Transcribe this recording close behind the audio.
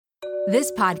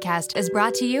This podcast is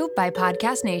brought to you by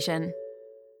Podcast Nation.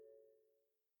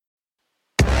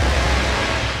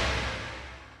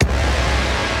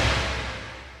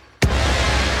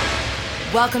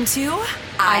 Welcome to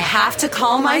I Have to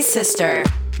Call My Sister.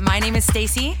 My name is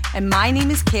Stacy. And my name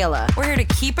is Kayla. We're here to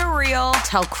keep it real,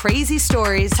 Tell crazy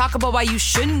stories, talk about why you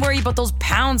shouldn't worry about those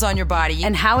pounds on your body,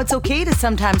 and how it's okay to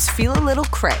sometimes feel a little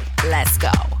cray. let's go.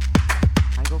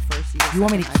 I go first. You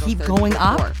want me to keep going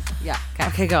up? Yeah.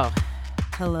 Okay, go.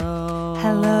 Hello.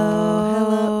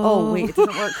 Hello. Oh, wait, it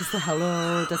doesn't work because the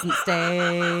hello doesn't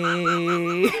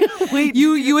stay. Wait,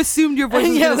 you assumed your voice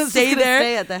was Yeah, going to stay there?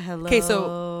 Stay at the hello. Okay,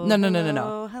 so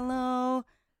no. Hello.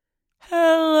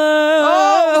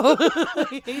 Hello.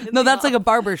 No, that's like a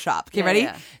barber shop. Okay, Yeah, ready?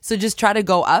 yeah. So just try to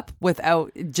go up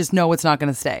without, just know it's not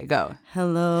going to stay. Go.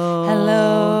 Hello.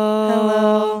 Hello.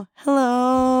 Hello.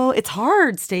 Hello. It's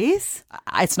hard, Stace.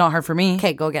 It's not hard for me.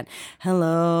 Okay, go again.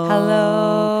 Hello.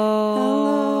 Hello.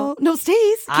 Hello. No,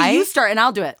 Stace. Can you start and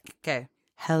I'll do it? Okay.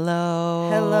 Hello.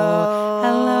 Hello.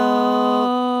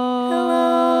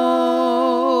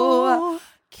 Hello.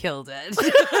 Killed it.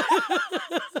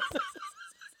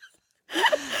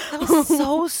 That was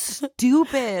so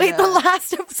stupid. Wait, the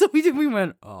last episode we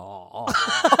went, oh.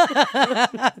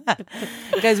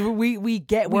 Guys, we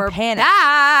panic.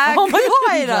 back. Oh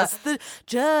my God.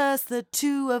 just the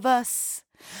two of us.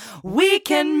 We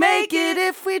can make it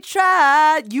if we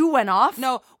try. You went off?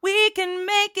 No, we can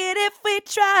make it if we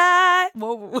try.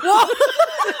 Whoa.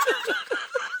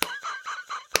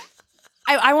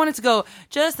 I wanted to go,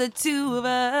 just the two of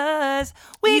us.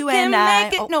 We You can and I.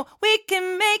 make it. Oh. No, we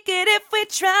can make it if we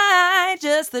try.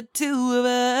 Just the two of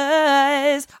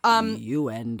us. You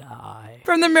and I.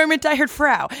 From the moment I heard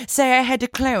Frau say I had to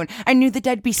clone, I knew that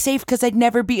I'd be safe because I'd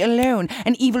never be alone.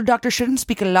 An evil doctor shouldn't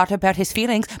speak a lot about his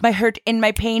feelings. My hurt and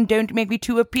my pain don't make me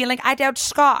too appealing. I doubt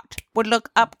Scott would look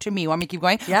up to me. Want me to keep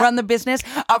going? Yeah. Run the business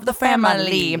of the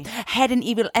family. Head an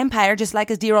evil empire just like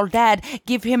his dear old dad.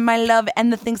 Give him my love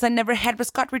and the things I never had, but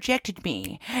Scott rejected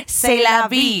me. C'est la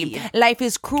vie. Life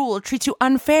is cruel, treats you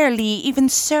unfairly. Even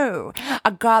so,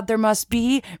 a God there must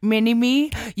be. Mini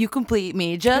me, you complete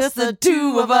me. Just the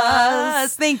two of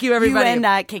us. Thank you, everybody. You and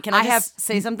I. Okay, can I just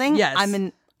say something? Yes. I'm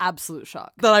in absolute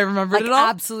shock. that I remembered Like, it all.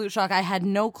 absolute shock. I had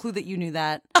no clue that you knew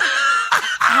that.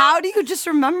 How do you just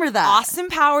remember that? Austin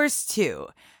Powers 2.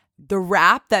 The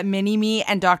rap that Mini-Me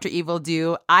and Dr. Evil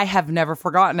do, I have never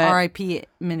forgotten it. R.I.P.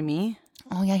 Mini-Me.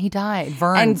 Oh, yeah, he died.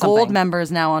 Vern And Gold something. Member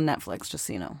is now on Netflix, just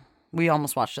so you know. We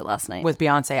almost watched it last night. With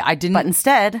Beyonce. I didn't. But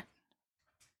instead,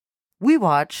 we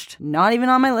watched, not even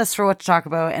on my list for what to talk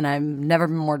about, and I've never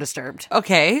been more disturbed.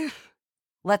 Okay.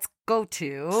 Let's go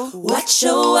to... What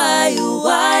show are you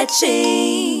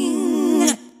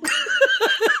watching?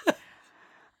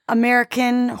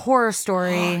 American Horror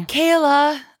Story.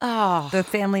 Kayla. Oh. The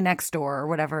Family Next Door, or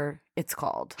whatever it's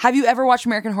called. Have you ever watched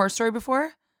American Horror Story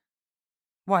before?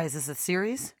 Why, is this a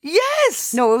series?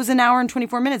 Yes. No, it was an hour and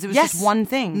 24 minutes. It was just one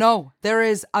thing. No, there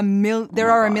is a there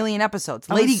are a million episodes.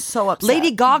 I was so upset.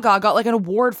 Lady Gaga got like an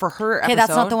award for her Okay, episode.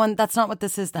 that's not the one. That's not what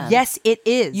this is then. Yes, it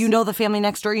is. You know The Family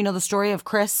Next Door? You know the story of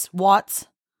Chris Watts?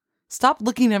 Stop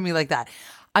looking at me like that.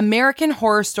 American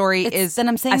Horror Story is then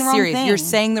I'm saying a the wrong series. thing. You're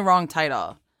saying the wrong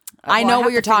title. I well, know I what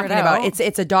have you're to figure talking it about. out.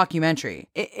 It's a documentary.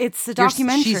 It's a You're-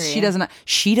 documentary.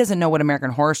 She doesn't know what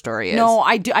American Horror Story is. No,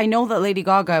 I do. I know that Lady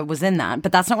Gaga was in that,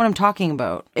 but that's not what I'm talking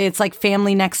about. It's like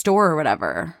Family Next Door or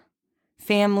whatever.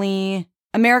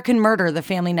 American Murder, The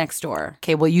Family Next Door.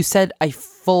 Okay, well, you said a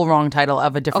full wrong title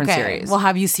of a different Okay. series. Well,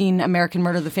 have you seen American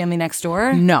Murder, The Family Next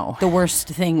Door? No. The worst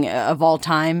thing of all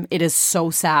time. It is so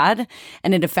sad,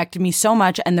 and it affected me so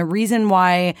much. And the reason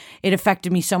why it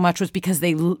affected me so much was because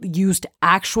they used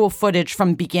actual footage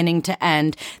from beginning to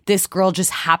end. This girl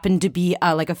just happened to be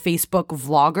like a Facebook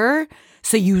vlogger.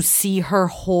 So you see her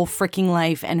whole freaking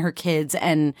life and her kids,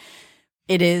 and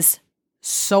it is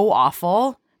so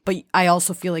awful. But I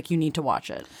also feel like you need to watch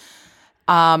it.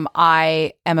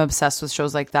 I am obsessed with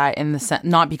shows like that in the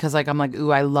not because like I'm like,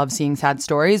 ooh, I love seeing sad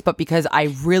stories, but because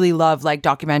I really love like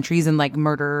documentaries and like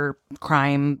murder,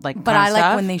 crime, like. But kind I of like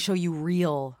stuff. when they show you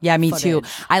real. Yeah, me too.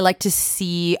 footage. I like to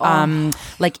see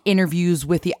like interviews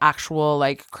with the actual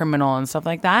like criminal and stuff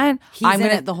like that. He's in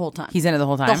it the whole time. He's in it the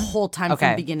whole time. The whole time Okay.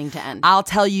 from beginning to end. I'll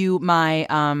tell you my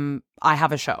I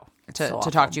have a show to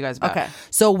talk to you guys about. Okay.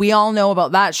 So we all know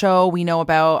about that show. We know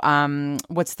about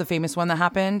what's the famous one that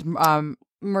happened?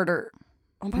 Murder.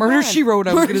 Oh my Murder God. She Wrote,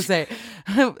 I was going to say.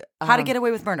 How to Get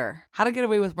Away with Murder. How to Get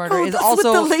Away with Murder Oh, is that's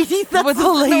also with the lady. That's with the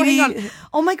no, lady. hang on.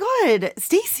 Oh my God,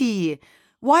 Stacey.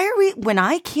 Why are we? When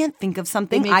I can't think of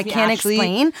something, makes I me can't actually-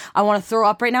 explain. I want to throw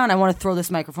up right now, and I want to throw this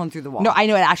microphone through the wall. No, I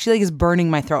know it actually like is burning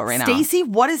my throat right now. Stacey,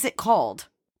 what is it called?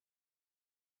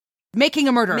 Making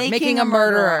a murderer. Making a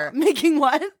murderer. Making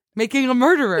what? Making a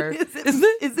murderer.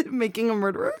 Is it making a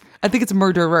murderer? I think it's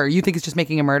murderer. You think it's just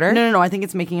making a murder? No. I think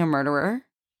it's making a murderer.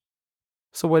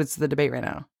 So what is the debate right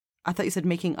now? I thought you said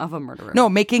making of a murderer. No,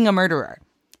 making a murderer.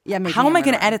 Yeah, How am I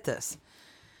going to edit this?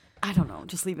 I don't know.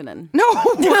 Just leave it in. No.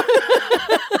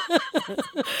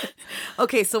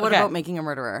 Okay, so what Okay. about making a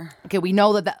murderer? Okay, we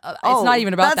know that it's not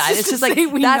even about that's that. just It's to just like say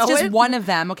we that's know just it? one of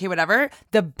them. Okay, whatever.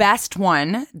 The best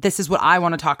one, this is what I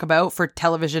want to talk about for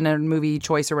television and movie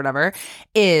choice or whatever,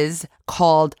 is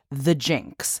called The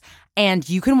Jinx. And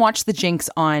you can watch The Jinx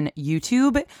on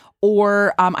YouTube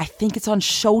or I think it's on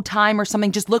Showtime or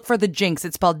something. Just look for The Jinx.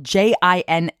 It's spelled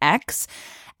Jinx.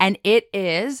 And it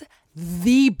is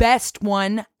the best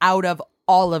one out of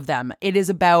all of them. It is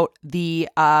about the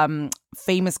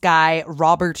famous guy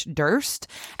Robert Durst,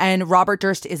 and Robert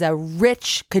Durst is a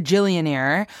rich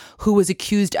cajillionaire who was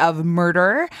accused of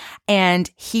murder, and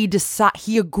he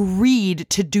agreed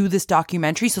to do this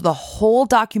documentary. So the whole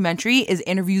documentary is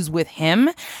interviews with him,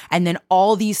 and then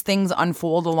all these things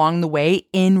unfold along the way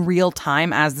in real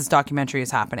time as this documentary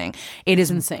is happening. It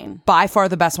is insane. By far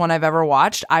the best one I've ever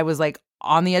watched. I was like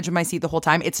on the edge of my seat the whole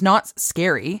time. It's not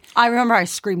scary. I remember I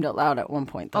screamed out loud at one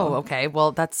point, though. Oh, okay.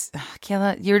 Well, that's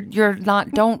Kayla. You're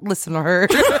not. Don't listen to her.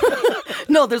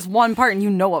 No, there's one part, and you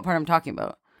know what part I'm talking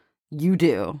about. You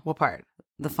do. What part?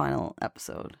 The final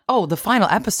episode. Oh, the final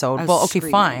episode. I was Well, okay,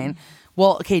 screaming. fine.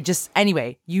 Well, okay. Just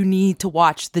anyway, you need to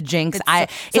watch The Jinx.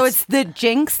 It's The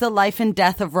Jinx, the life and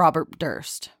death of Robert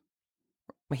Durst.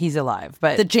 he's alive,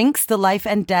 but The Jinx, the life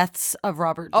and deaths of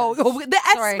Robert Durst. Oh, the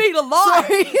S Sorry. made a lot.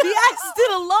 Sorry. The S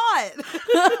did a lot.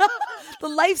 the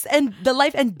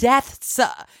life and deaths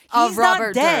Of he's Robert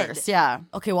not dead. Durst. Yeah.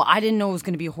 Okay, well, I didn't know it was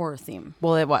going to be a horror theme.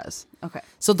 Well, it was. Okay.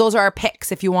 So those are our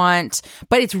picks if you want,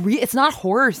 but it's not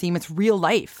horror theme. It's real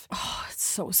life. Oh, it's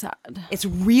so sad. It's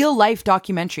real life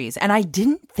documentaries. And I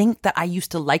didn't think that I used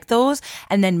to like those.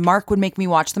 And then Mark would make me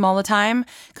watch them all the time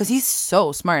because he's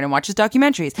so smart and watches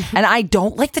documentaries. And I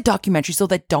don't like the documentaries so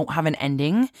that don't have an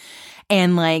ending.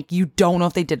 And like, you don't know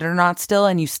if they did it or not still.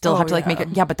 And you still have to like make it.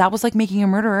 Yeah, but that was like Making a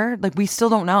Murderer. Like, we still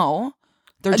don't know.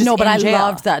 They're just No, but in I jail.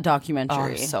 loved that Oh,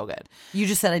 documentary. so good. You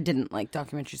just said I didn't like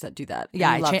documentaries that do that.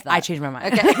 Yeah, You loved I that. changed my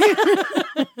mind. Okay.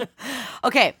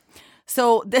 Okay.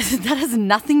 So that has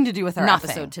nothing to do with our Nothing.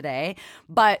 episode today.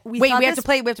 But we Wait, thought we have this- to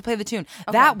play. We have to play the tune.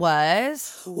 That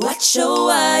was What show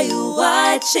are you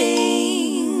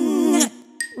watching?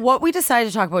 What we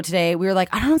decided to talk about today, we were like,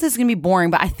 I don't know if this is going to be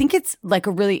boring, but I think it's like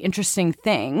a really interesting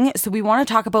thing. So we want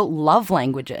to talk about love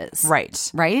languages. right.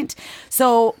 Right?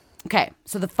 So, okay.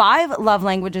 So the 5 love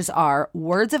languages are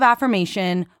words of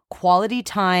affirmation, quality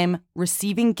time,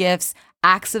 receiving gifts,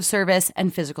 acts of service,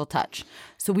 and physical touch.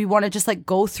 So we want to just like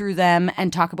go through them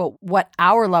and talk about what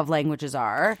our love languages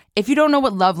are. If you don't know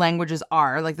what love languages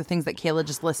are, like the things that Kayla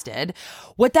just listed,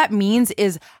 what that means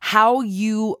is how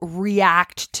you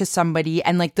react to somebody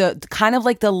and like the kind of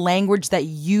like the language that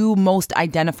you most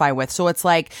identify with. So it's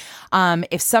like,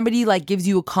 if somebody like gives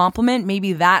you a compliment,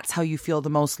 maybe that's how you feel the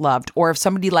most loved. Or if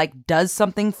somebody like does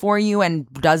something for you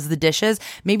and does the dishes,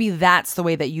 maybe that's the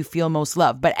way that you feel most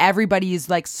loved. But everybody is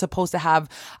like supposed to have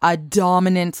a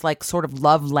dominant like sort of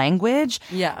love language.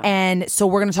 Yeah. And so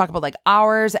we're going to talk about like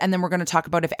ours, and then we're going to talk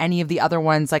about if any of the other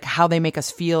ones, like how they make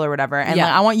us feel or whatever. And Yeah.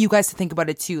 like, I want you guys to think about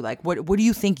it too. Like, what do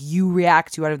you think you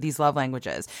react to out of these love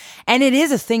languages? And it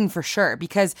is a thing for sure,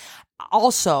 because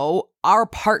also our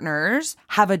partners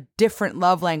have a different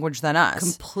love language than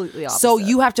us. Completely opposite. So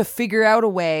you have to figure out a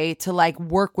way to like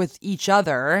work with each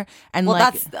other. And Well,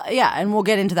 like, and we'll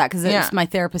get into that because Yeah. my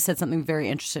therapist said something very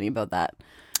interesting about that.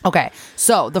 okay.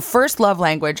 So the first love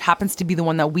language happens to be the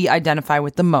one that we identify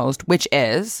with the most, which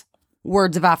is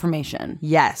Words of affirmation.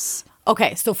 yes.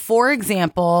 Okay, so for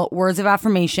example, words of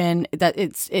affirmation, that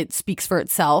it speaks for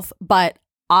itself, but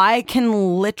I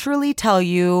can literally tell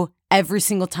you every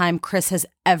single time Chris has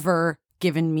ever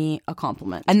given me a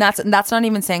compliment. And that's not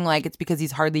even saying like it's because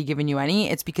he's hardly given you any.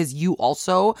 It's because you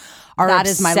also are That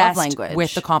is my love obsessed language.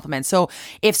 with the compliment. So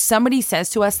if somebody says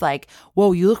to us like,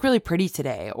 "Whoa, you look really pretty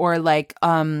today," or like,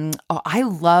 "Oh, I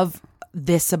love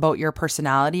this about your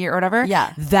personality," or whatever.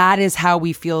 Yeah. that is how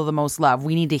we feel the most love.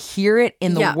 We need to hear it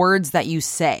in the Yeah. words that you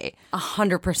say.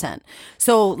 100%.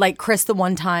 So like Chris, the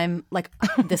one time, like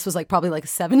this was like probably like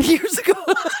 7 years ago,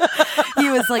 he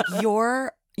was like,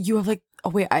 you have like Oh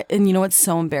wait, and you know what's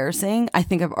so embarrassing? I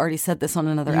think I've already said this on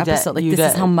another You did. episode. Like You this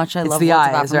is did. how much I It's love the words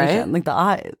eyes, of affirmation. right? Like the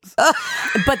eyes.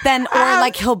 But then, or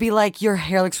like he'll be like, "Your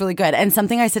hair looks really good." And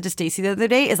something I said to Stacey the other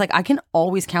day is like, I can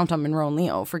always count on Monroe and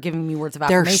Leo for giving me words of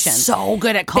They're affirmation. so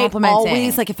good at They complimenting.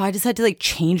 always like if I decide to like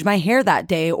change my hair that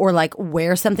day or like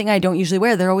wear something I don't usually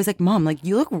wear, they're always like, "Mom, like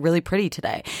you look really pretty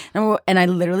today." And I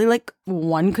literally like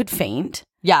one could faint.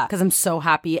 Yeah. Because I'm so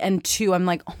happy. And two, I'm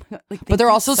like, oh my God. Like, But they're thank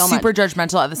you also so super much.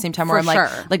 judgmental at the same time where For I'm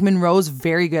sure. like Monroe's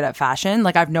very good at fashion.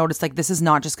 Like I've noticed like this is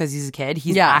not just because he's a kid.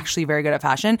 He's Yeah. actually very good at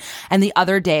fashion. And the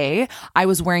other day I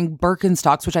was wearing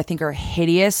Birkenstocks, which I think are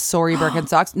hideous. Sorry,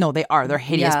 Birkenstocks. No, they are. They're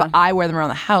hideous. Yeah. But I wear them around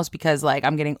the house because like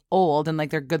I'm getting old and like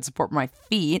they're good support for my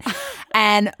feet.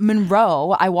 And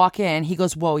Monroe, I walk in, he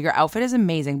goes, "Whoa, your outfit is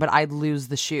amazing, but I'd lose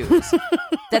the shoes."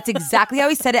 That's exactly how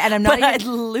he said it. And I'm not But even I'd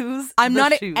lose. I'm the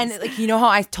not, shoes. and like you know how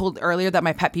I told earlier that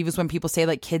my pet peeve is when people say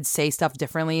like kids say stuff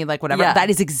differently, like whatever. Yeah. That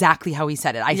is exactly how he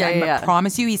said it. I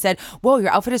promise you, he said, "Whoa,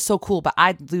 your outfit is so cool, but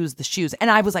I'd lose the shoes." And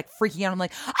I was like freaking out. I'm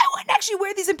like, I wouldn't actually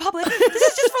wear these in public. This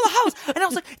is just for the house. And I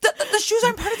was like, the shoes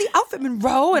aren't part of the outfit,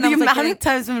 Monroe. And I was like, how many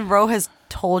times Monroe has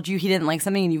told you he didn't like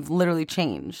something and you've literally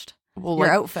changed your like,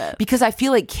 outfit? because I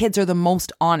feel like kids are the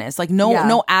most honest. Like no Yeah.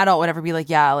 no adult would ever be like,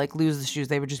 "Yeah, like lose the shoes."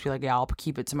 They would just be like, "Yeah, I'll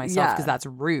keep it to myself Yeah. because that's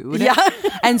rude." Yeah.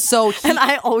 And so he, And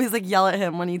I always like yell at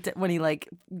him when he like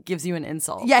gives you an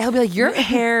insult. yeah, he'll be like, "Your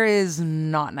hair is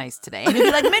not nice today," and he'll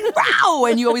be like, "Monroe,"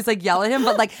 and you always like yell at him.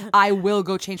 But like, I will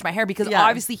go change my hair because Yeah.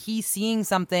 obviously he's seeing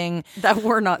something. that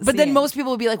we're not. But then seeing. most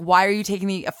people will be like, "Why are you taking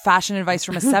the fashion advice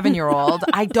from a 7-year-old?"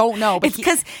 I don't know, but It's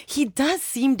because he does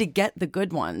seem to get the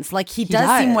good ones. Like he does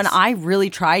does. seem when I really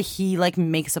try, he like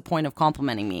makes a point of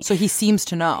complimenting me. so he seems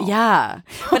to know. Yeah.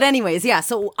 But anyways, yeah.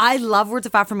 So I love words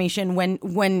of affirmation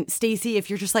when Stacey, if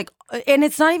you're just like, and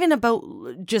it's not even about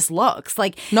just looks.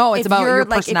 Like, No, it's if about you're, your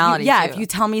like, if you- personality, yeah. too. If you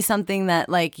tell me something that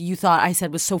like you thought I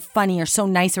said was so funny or so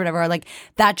nice or whatever, like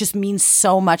that just means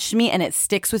so much to me and it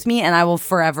sticks with me and I will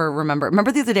forever remember.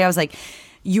 Remember the other day I was like,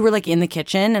 you were like in the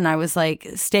kitchen and I was like,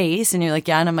 "Stace," and you're like,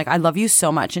 "Yeah," and I'm like, "I love you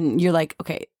so much," and you're like,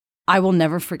 "Okay, I will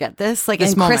never forget this." Like,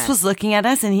 This and Chris moment. was looking at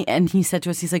us, and he said to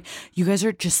us, he's like, "You guys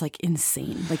are just like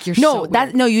insane. Like, you're No, so that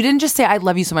weird." no, you didn't just say "I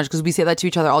love you so much" because we say that to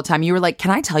each other all the time. You were like, "Can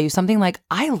I tell you something? Like,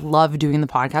 I love doing the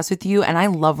podcast with you, and I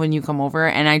love when you come over,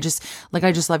 and I just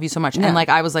love you so much." And like,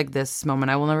 I was like, this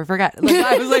moment I will never forget. Like,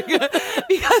 I was like,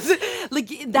 because like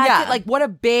that's Yeah. it. Like, what a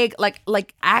big like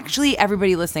actually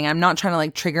everybody listening. I'm not trying to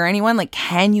like trigger anyone. Like,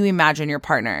 can you imagine your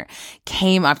partner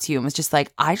came up to you and was just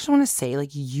like, "I just want to say, like,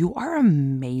 you are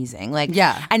amazing." Like,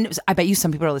 Yeah. and I bet you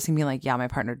some people are listening, being like, "Yeah, my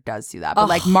partner does do that," but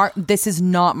like, Mark, this is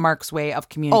not Mark's way of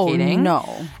communicating. no.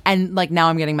 And like now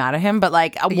I'm getting mad at him, but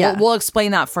like Yeah. we'll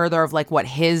explain that further of like what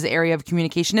his area of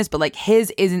communication is. But like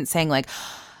his isn't saying like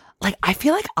I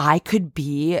feel like I could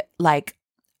be like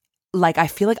I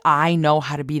feel like I know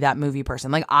how to be that movie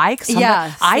person. Like I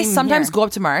same sometimes here. go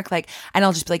up to Mark like and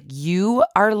I'll just be like, "You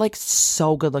are like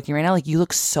so good looking right now. Like you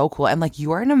look so cool and like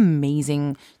you are an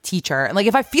amazing teacher." And like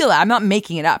if I feel it, I'm not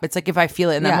making it up. It's like if I feel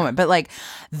it in that Yeah. moment. But like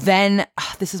then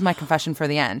this is my confession for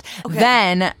the end.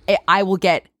 Then I will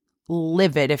get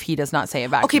livid if he does not say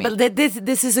it back Okay, to me. but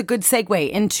this is a good segue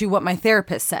into what my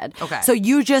therapist said. Okay. So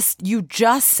you just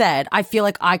said, "I feel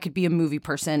like I could be a movie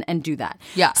person and do that."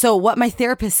 Yeah. So what my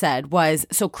therapist said was,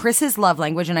 so Chris's love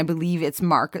language, and I believe it's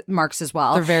Mark's as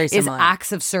well. They're very similar. Is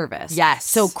acts of service. Yes.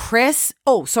 So Chris,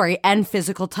 and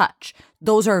physical touch.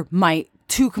 Those are my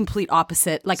two complete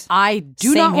opposite. Like I do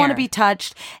Same not want to here. be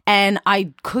touched, and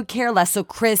I could care less. So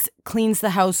Chris cleans the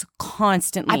house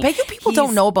constantly. I bet you people He's-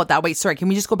 don't know about that. Wait, sorry. Can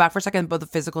we just go back for a second about the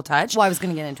physical touch? Well, I was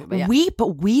going to get into it, but yeah.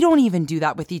 We don't even do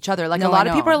that with each other. Like No, a lot I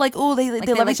of know. people are like, "Oh, they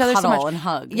they, love like, each other so cuddle much and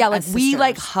hug Yeah, like as we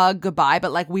like sisters. hug goodbye,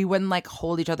 but like we wouldn't like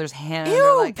hold each other's hand. Ew,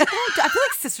 Or, like, I feel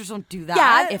like sisters don't do that.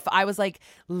 yeah, if I was like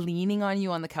leaning on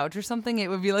you on the couch or something, it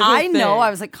would be like I know I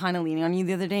was like kind of leaning on you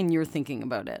the other day and you were thinking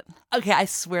about it. Okay, I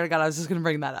swear to God, I was just gonna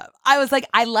bring that up. I was like,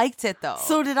 I liked it though.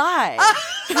 So did I.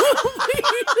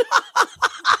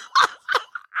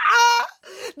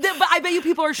 But I bet you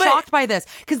people are shocked by this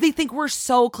because they think we're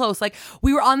so close. Like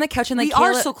we were on the couch and like we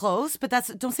are Kayla- so close, but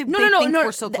don't say No, they think no,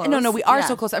 we're so close. No, we are Yeah.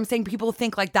 so close. I'm saying people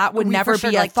think like that would We never for sure,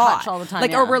 be a like, thought. touch all the time,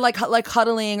 like yeah. or we're like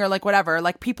cuddling or like whatever.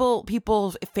 Like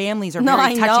people's families are No,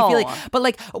 very I touchy know. feely. But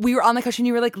like we were on the couch and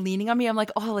you were like leaning on me. I'm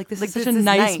like, oh, like this is such This a is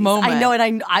nice moment. I know,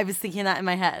 and I was thinking that in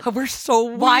my head. We're so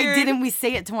weird. Why didn't we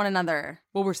say it to one another?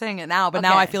 Well, we're saying it now, but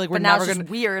now Okay. I feel like we're But now never it's gonna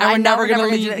just weird. And we're I know never gonna do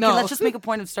lean. that. Okay, No, let's just make a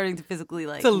point of starting to physically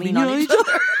like to lean on each other.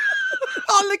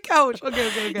 on the couch.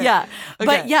 Okay. Yeah, Okay.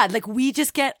 but yeah, like we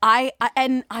just get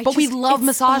But we love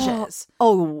massages.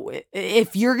 Oh,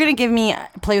 if you're gonna give me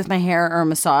play with my hair or a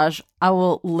massage, I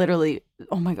will literally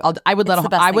Oh my God. I would It's the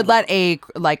best I would thing.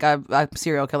 let a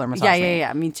serial killer massage me.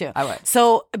 Yeah, me too. I would.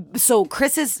 So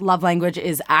Chris's love language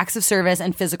is acts of service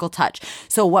and physical touch.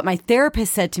 So what my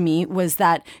therapist said to me was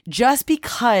that just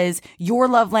because your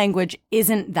love language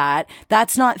isn't that,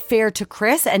 that's not fair to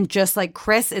Chris, and just like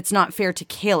Chris, it's not fair to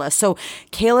Kayla. So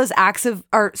Kayla's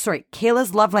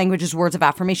love language is words of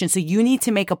affirmation. So you need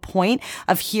to make a point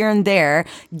of here and there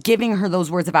giving her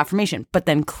those words of affirmation. But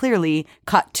then clearly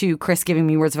cut to Chris giving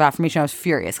me words of affirmation. I was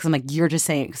furious because I'm like, you're just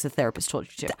saying it because the therapist told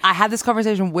you to. I had this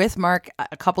conversation with Mark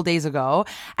a couple days ago,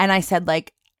 and I said,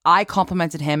 like, I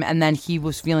complimented him, and then he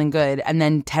was feeling good, and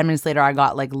then 10 minutes later I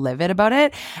got like livid about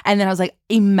it, and then I was like,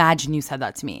 imagine you said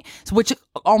that to me. So which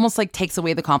almost like takes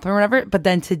away the compliment or whatever. But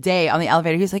then today on the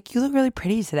elevator he's like, you look really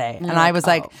pretty today, and I was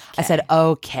like, I said,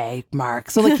 okay,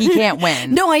 Mark. So like he can't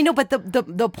win. No, I know, but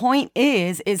the point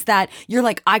is that you're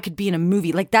like, I could be in a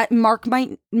movie like that. Mark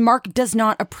does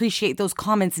not appreciate those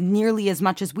comments nearly as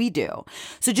much as we do.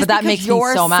 So just But that because makes me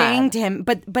you're so mad. saying to him,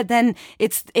 but then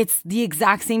it's the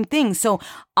exact same thing. So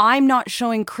I'm not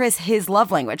showing Chris his love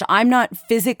language. I'm not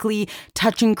physically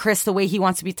touching Chris the way he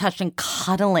wants to be touched and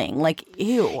cuddling. Like,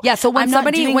 ew. Yeah, so when I'm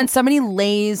not doing- when somebody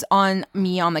lays on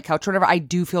me on the couch or whatever, I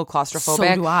do feel claustrophobic.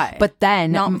 So do I. But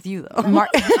then Not with you, though.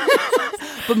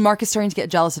 But Mark is starting to get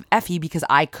jealous of Effie because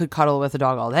I could cuddle with a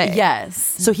dog all day. Yes.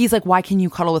 So he's like, why can you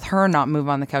cuddle with her and not move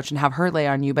on the couch and have her lay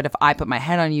on you? But if I put my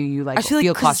head on you, you like I feel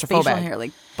like Chris's claustrophobic. facial hair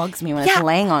like bugs me when it's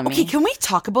laying on me. Okay, can we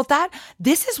talk about that?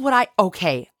 This is what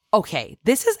okay,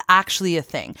 this is actually a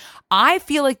thing. I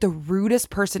feel like the rudest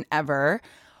person ever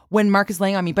when Mark is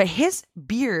laying on me, but his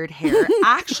beard hair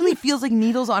actually feels like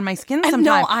needles on my skin sometimes.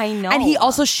 No, I know. And he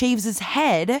also shaves his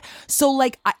head, so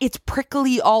like it's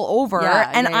prickly all over.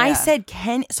 I said,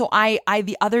 I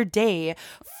the other day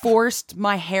forced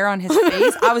my hair on his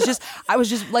face. I was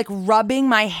just like rubbing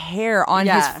my hair on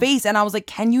his face, and I was like,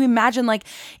 can you imagine? Like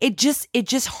it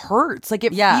just hurts. Like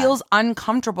it feels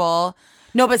uncomfortable.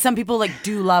 No, but some people like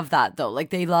do love that though. Like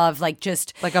they love like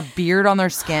just Like a beard on their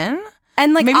skin.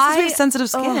 and like Maybe it's 'cause we have sensitive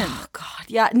skin. Oh God,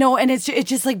 yeah, no, and it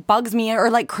just like bugs me. Or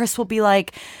like Chris will be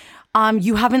like,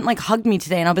 you haven't like hugged me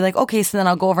today, and I'll be like, okay, so then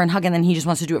I'll go over and hug, and then he just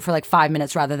wants to do it for like 5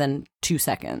 minutes rather than 2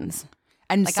 seconds.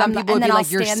 And Like, some people would be I'll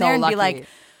like, you're stand so there and lucky. be like,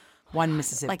 one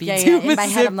Mississippi, like yeah, two in my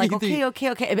head I'm like, Mississippi.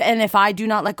 okay. And if I do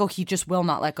not let go, he just will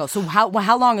not let go. So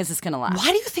how long is this gonna last?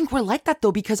 Why do you think we're like that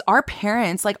though? Because our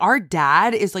parents, like our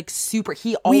dad is like super, he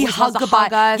We always hug hug goodbye.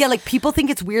 us. Yeah, like people think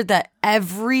it's weird that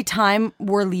every time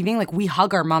we're leaving, like we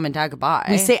hug our mom and dad goodbye.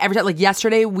 we say every time, like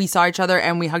yesterday we saw each other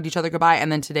and we hugged each other goodbye, and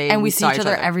then today and we see saw each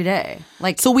other every day.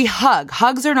 Like So we hug.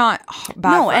 Hugs are not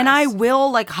bad. no, for and us. I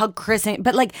will like hug Chris,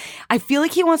 but like I feel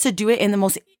like he wants to do it in the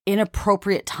most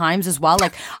inappropriate times as well.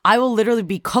 Like I will literally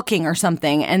be cooking or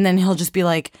something, and then he'll just be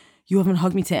like, "You haven't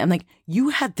hugged me today." I'm like, "You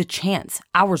had the chance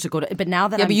hours ago but now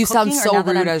that I'm but you sound cooking, or so now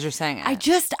that rude I'm- as you're saying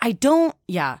it. I don't.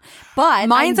 Yeah, but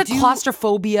Mine's I a do-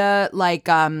 claustrophobia, like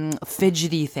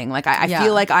fidgety thing. Like I Yeah.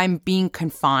 feel like I'm being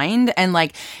confined, and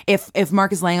like if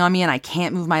Mark is laying on me and I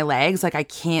can't move my legs, like I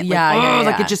can't. Like,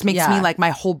 like it just makes me like my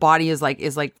whole body is like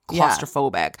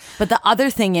claustrophobic. But the other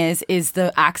thing is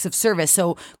the acts of service.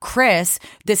 So Chris,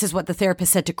 this is what the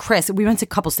therapist said to Chris. We went to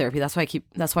couples therapy. That's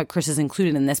why Chris is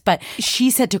included in this. But she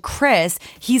said to Chris,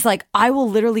 he's like, I will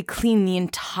literally clean the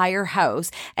entire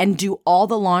house and do all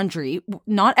the laundry.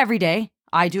 Not every day.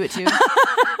 I do it too.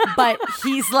 But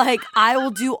he's like, I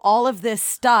will do all of this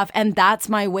stuff, and that's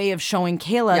my way of showing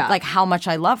Kayla like how much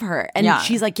I love her. And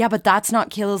she's like, yeah, but that's not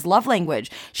Kayla's love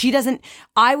language. She doesn't.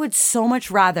 I would so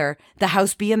much rather the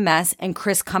house be a mess and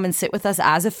Chris come and sit with us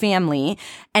as a family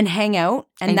and hang out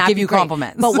and that'd give be you great.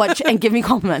 compliments. But and give me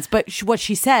compliments. But what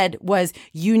she said was,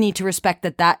 you need to respect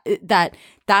that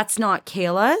that's not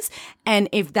Kayla's. And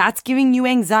if that's giving you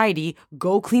anxiety,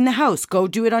 go clean the house. Go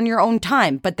do it on your own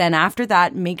time. But then after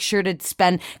that, make sure to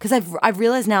spend, because I've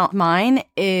realized now mine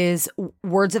is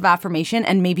words of affirmation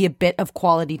and maybe a bit of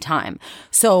quality time.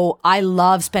 So I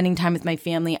love spending time with my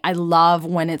family. I love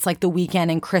when it's like the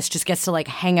weekend and Chris just gets to like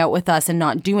hang out with us and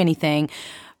not do anything.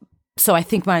 So I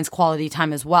think mine's quality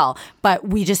time as well. But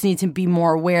we just need to be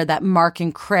more aware that Mark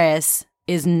and Chris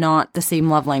is not the same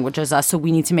love language as us. So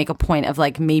we need to make a point of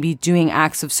like maybe doing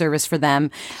acts of service for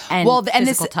them and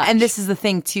physical touch. And this is the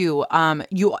thing too.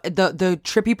 The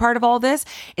trippy part of all this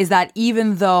is that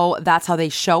even though that's how they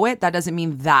show it, that doesn't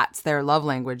mean that's their love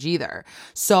language either.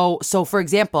 So for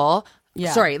example,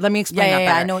 sorry, let me explain that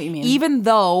better. I know what you mean. Even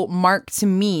though Mark to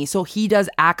me, so he does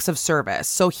acts of service.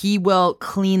 So he will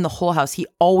clean the whole house. He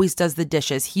always does the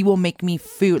dishes. He will make me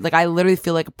food. Like I literally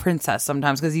feel like a princess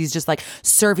sometimes because he's just like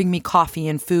serving me coffee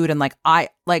and food. And like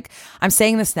like, I'm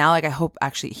saying this now, like, I hope,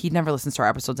 actually, he never listens to our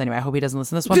episodes anyway. I hope he doesn't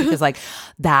listen to this one because, like,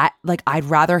 that, like, I'd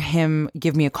rather him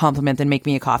give me a compliment than make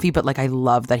me a coffee, but, like, I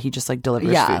love that he just, like, delivers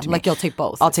food to me. Like, you'll take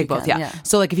both. I'll take both, yeah.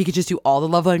 So, like, if he could just do all the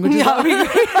love languages, that would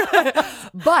be great.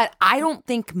 But I don't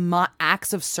think my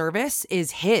acts of service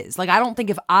is his. Like, I don't think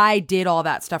if I did all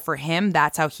that stuff for him,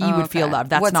 that's how he would feel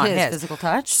loved. That's What's not his? his. Physical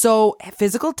touch? So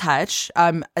physical touch,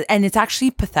 and it's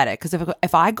actually pathetic because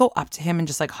if I go up to him and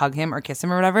just like hug him or kiss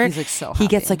him or whatever, he's like so he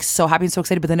gets happy. like so happy and so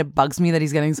excited. But then it bugs me that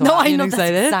he's getting so No, happy I know, and that's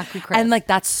excited. exactly Chris. And like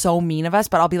that's so mean of us.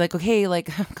 But I'll be like, okay, like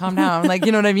calm down, like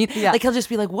you know what I mean? Yeah. Like he'll just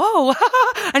be like, whoa,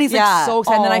 and he's Yeah. like so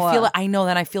excited. And then Oh. I feel I know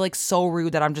then I feel like so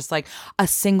rude that I'm just like a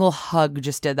single hug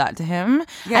just did that to him.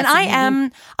 Yeah,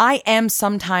 and so I am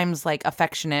sometimes like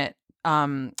affectionate.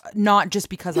 Not just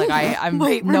because like I'm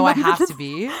Wait, no I remember have this- to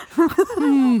be.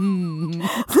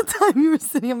 The time you were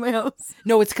sitting at my house.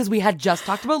 No, it's because we had just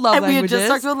talked about love And we had languages. just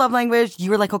talked about love language.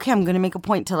 You were like, okay, I'm going to make a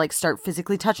point to like start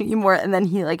physically touching you more. And then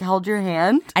he like held your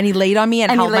hand. and he laid on me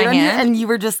and And held he laid my on you, hand. and you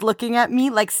were just looking at me,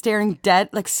 like staring dead,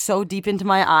 like so deep into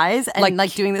my eyes, and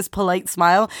like doing this polite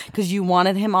smile because you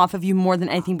wanted him off of you more than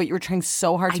anything. But you were trying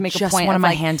so hard to make a just point. wanted of, my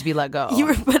like, hand to be let go.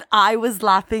 But I was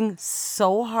laughing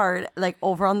so hard, like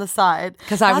over on the side,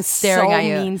 because I was That's staring so at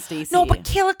you. Mean, Stacey. No, but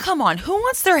Kayla, come on. Who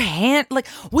wants their hand? Like,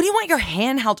 what do you want your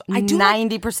hand held? I do.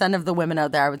 90% of the women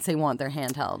out there, I would say, want their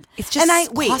hand held. It's just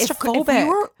if we claustrophobic.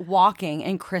 were walking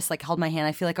and Chris like held my hand,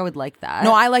 I feel like I would like that.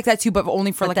 No, I like that too, but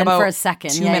only for But like then about for a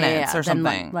second, 2 yeah, minutes or Then,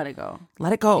 something. let it go.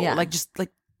 Let it go. Yeah. Like just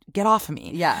like get off of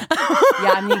me. Yeah,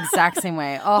 yeah, I'm the exact same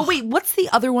way. Oh, But wait, what's the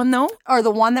other one though? or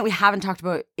the one that we haven't talked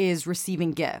about is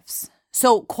receiving gifts.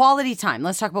 So quality time.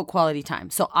 Let's talk about quality time.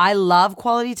 So I love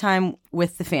quality time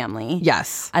with the family.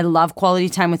 Yes. I love quality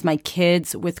time with my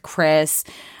kids, with Chris.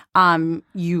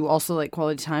 You also like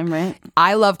quality time, right?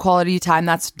 I love quality time.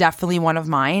 That's definitely one of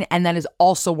mine. And that is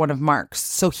also one of Mark's.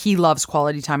 So he loves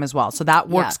quality time as well. So that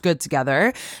works good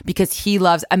together because he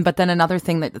loves, but then another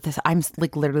thing I'm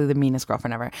like literally the meanest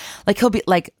girlfriend ever. Like he'll be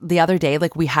like the other day,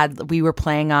 like we were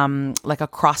playing like a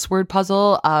crossword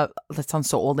puzzle. That sounds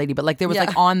so old lady, but like there was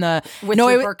like on the, With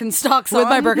your Birkenstocks with on?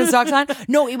 my Birkenstocks on.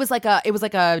 No, it was like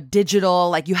a digital,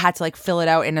 like you had to like fill it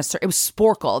out it was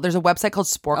Sporkle. There's a website called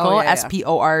Sporkle,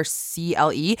 Sporcle.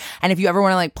 And if you ever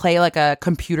want to like play like a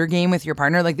computer game with your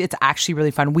partner, like it's actually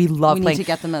really fun. We love We playing. need to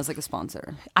get them as like a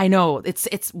sponsor. I know it's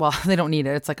well, they don't need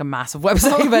it. It's like a massive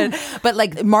website, but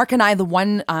like Mark and I, the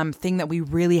one thing that we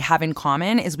really have in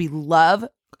common is we love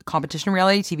competition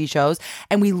reality TV shows,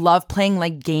 and we love playing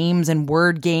like games and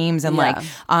word games and like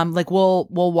we'll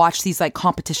watch these like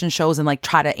competition shows and like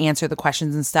try to answer the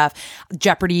questions and stuff.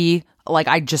 Jeopardy. Like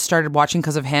I just started watching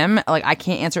because of him. Like I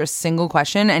can't answer a single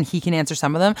question and he can answer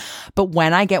some of them. But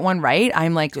when I get one right,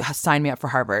 I'm like, sign me up for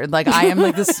Harvard. Like I am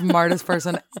like the smartest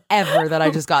person ever that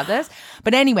I just got this.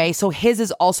 But anyway, so his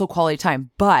is also quality time.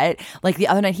 But like the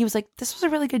other night, he was like, this was a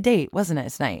really good date, wasn't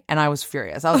it, tonight? And I was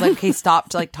furious. I was like, okay,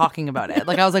 stop like talking about it.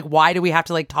 Like I was like, why do we have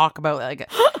to like talk about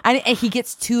like, and he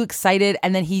gets too excited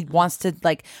and then he wants to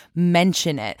like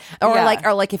mention it. Or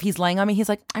like if he's laying on me, he's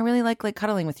like, I really like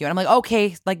cuddling with you. And I'm like,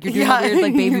 okay, like you're doing a weird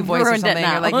like baby You've voice or ruined it something.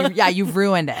 now. You're like, you've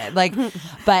ruined it. Like,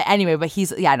 but anyway, but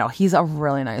he's a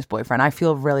really nice boyfriend. I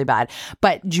feel really bad.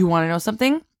 But do you want to know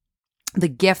something? The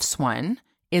gifts one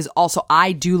is also,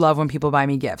 I do love when people buy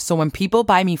me gifts. So when people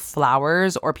buy me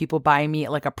flowers or people buy me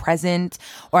like a present,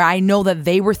 or I know that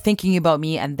they were thinking about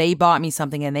me and they bought me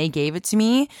something and they gave it to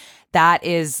me, that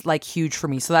is like huge for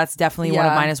me. So that's definitely one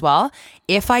of mine as well.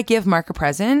 If I give Mark a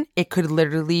present, it could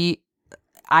literally,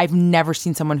 I've never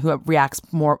seen someone who reacts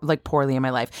more like poorly in my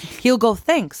life. He'll go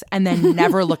thanks and then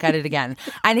never look at it again.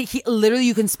 And he literally,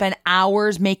 you can spend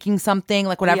hours making something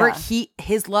like whatever. Yeah.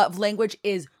 His love language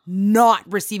is not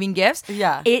receiving gifts.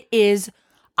 Yeah. It is.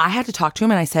 I had to talk to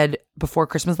him and I said before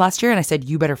Christmas last year, and I said,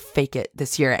 you better fake it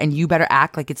this year and you better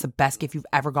act like it's the best gift you've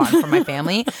ever gotten from my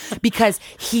family, because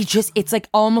it's like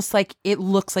almost like it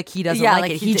looks like he doesn't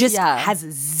like it. He just has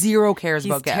zero cares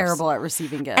about gifts. He's terrible at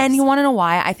receiving gifts. And you want to know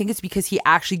why? I think it's because he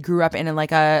actually grew up in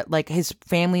like his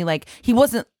family, like he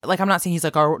wasn't like, I'm not saying he's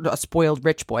like a spoiled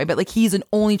rich boy, but like he's an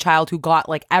only child who got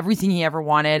like everything he ever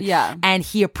wanted. Yeah. And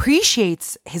he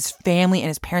appreciates his family and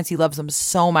his parents. He loves them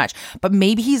so much, but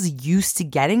maybe he's used to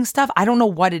getting stuff. I don't know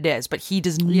what it is, but he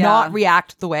does not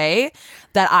react the way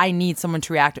that I need someone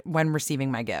to react when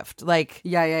receiving my gift. Like,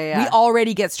 we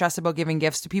already get stressed about giving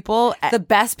gifts to people. The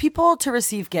best people to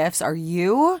receive gifts are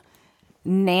you,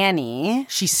 nanny.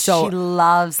 She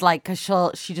loves like because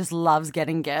she just loves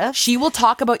getting gifts. She will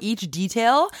talk about each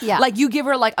detail. Yeah. Like you give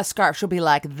her like a scarf, she'll be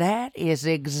like, "That is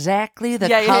exactly the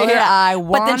color I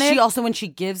wanted." But then she also, when she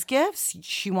gives gifts,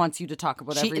 she wants you to talk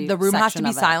about every. The room has to section be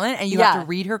of it. silent, and you have to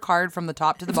read her card from the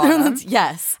top to the bottom.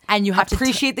 Yes, and you have to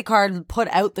appreciate the card, put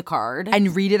out the card,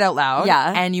 and read it out loud.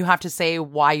 Yeah, and you have to say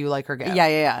why you like her gift.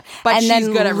 Yeah. But and she's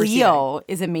then good at Leo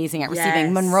is amazing at receiving.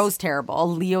 Yes. Monroe's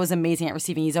terrible. Leo is amazing at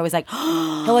receiving. He's always like,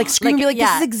 he'll like scream and be like,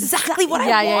 "This is exactly what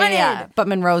I wanted." Yeah. But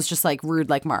Monroe's just like rude,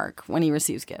 like Mark when he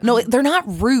receives gifts. No, they're not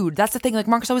rude. That's the thing. Like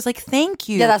Mark's always like, "Thank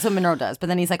you." Yeah, that's what Monroe does. But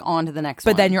then he's like on to the next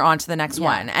one. But then you're on to the next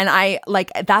one. And I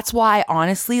like, that's why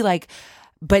honestly, like,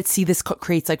 but see, this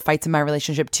creates like fights in my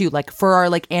relationship too. Like for our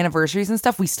like anniversaries and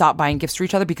stuff, we stop buying gifts for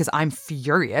each other because I'm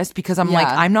furious because I'm like,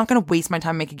 I'm not going to waste my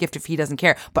time making a gift if he doesn't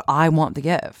care, but I want the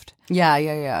gift.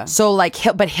 Yeah. So like,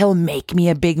 he'll make me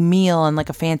a big meal and like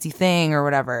a fancy thing or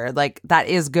whatever. Like that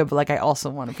is good, but like I also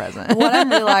want a present. What I'm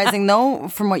realizing though,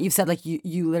 from what you've said, like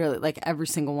you literally like every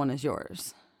single one is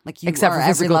yours. Like you Except are for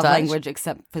every physical love touch? language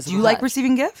except physical. Do you like touch.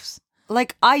 receiving gifts?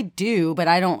 Like I do, but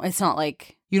I don't. It's not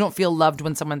like. You don't feel loved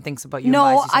when someone thinks about you. and No,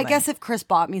 buys you I something? guess if Chris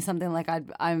bought me something, like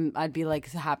I'd be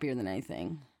like happier than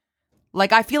anything.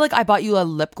 Like I feel like I bought you a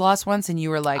lip gloss once, and you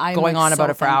were like I'm, going like, on about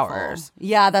so it for thankful. hours.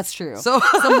 Yeah, that's true. So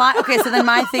then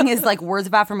my thing is like words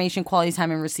of affirmation, quality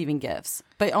time, and receiving gifts.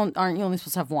 But aren't you only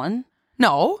supposed to have one?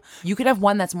 No, you could have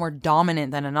one that's more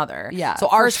dominant than another. Yeah, So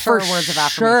for ours sure for words of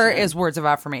sure affirmation. is words of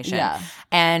affirmation. Yeah.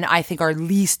 And I think our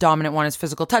least dominant one is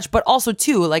physical touch. But also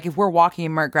too, like if we're walking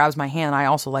and Mark grabs my hand, I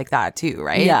also like that too,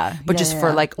 right? Yeah. But Yeah, just yeah.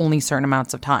 for like only certain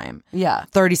amounts of time. Yeah.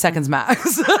 30 seconds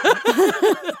max.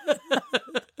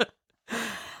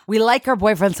 We like our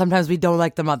boyfriends. Sometimes we don't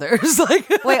like them others.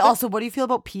 Like, Wait, also, what do you feel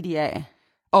about PDA?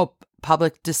 oh,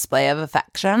 public display of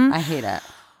affection. I hate it.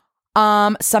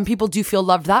 Some people do feel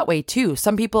loved that way too.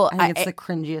 Some people, I think it's the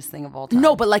cringiest thing of all time.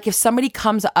 no, but like if somebody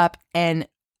comes up and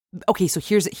okay, so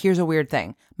here's a weird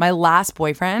thing. My last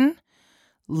boyfriend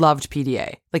loved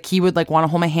PDA. Like he would like want to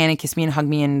hold my hand and kiss me and hug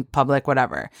me in public,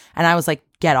 whatever. And I was like,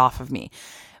 get off of me.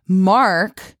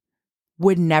 Mark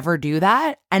would never do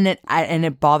that, and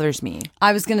it bothers me.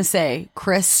 I was gonna say,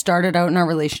 Chris started out in our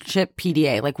relationship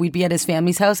PDA. Like we'd be at his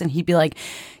family's house and he'd be like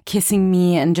kissing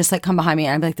me and just like come behind me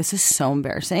and I'd be like, this is so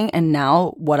embarrassing. And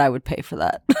now what I would pay for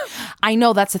that. I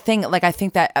know that's the thing. Like I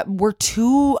think that we're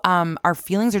too our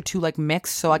feelings are too like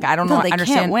mixed. So like I don't No, know. they I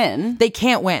understand can't win. They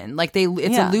can't win. Like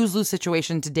it's Yeah. a lose-lose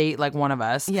situation to date like one of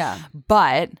us. Yeah.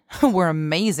 But we're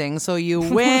amazing, so you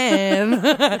win.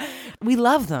 We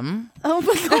love them. Oh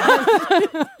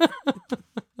my God.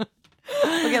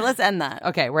 Okay, let's end that.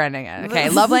 Okay, we're ending it. Okay,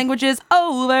 love languages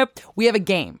over. We have a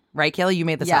game, right, Kayla? You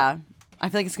made this Yeah. up. I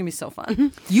feel like it's gonna be so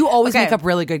fun. You always Okay. make up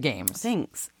really good games.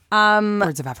 Thanks.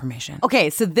 Words of affirmation. Okay,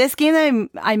 so this game that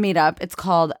I made up, it's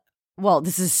called, well,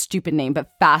 this is a stupid name,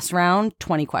 but Fast Round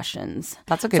 20 Questions.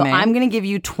 That's a good so name. I'm going to give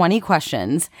you 20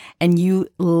 questions and you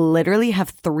literally have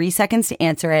 3 seconds to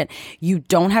answer it. You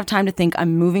don't have time to think.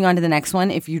 I'm moving on to the next one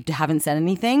if you haven't said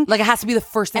anything. Like it has to be the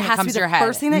first thing It that has to comes be to your the head.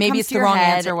 first thing that Maybe comes it's to the your wrong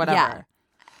head. answer, whatever.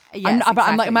 Yes, But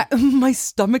I'm like, exactly. my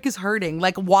stomach is hurting.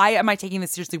 Like, why am I taking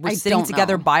this seriously? We're I sitting don't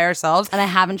together know. by ourselves. And I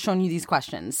haven't shown you these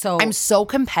questions. So I'm so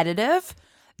competitive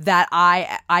that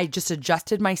I just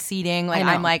adjusted my seating. Like I know.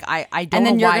 I'm like I don't and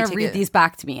then know you're why I going to take read it. these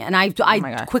back to me. And I my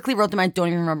God. quickly wrote them. I don't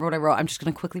even remember what I wrote. I'm just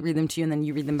going to quickly read them to you and then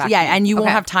you read them back Yeah, to me. and you won't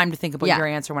Okay. have time to think about Yeah. your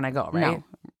answer when I go, right? No.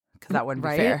 Because that wouldn't be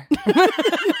Right?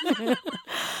 fair.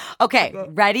 Okay,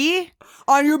 ready?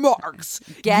 On your marks,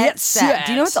 Get set.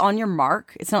 Do you know it's on your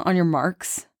mark? It's not on your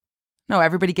marks. No,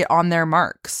 everybody get on their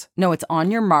marks. No, it's on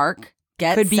your mark.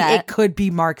 Get Could be set. it could be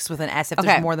marks with an S if Okay,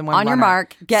 there's more than one. on your letter.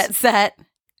 mark. Get set.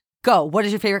 Go. What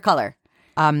is your favorite color?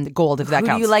 Gold if that Who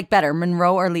counts. do you like better,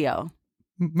 Monroe or Leo?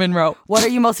 Monroe? What are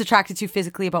you most attracted to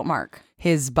physically about Mark?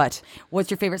 His butt, What's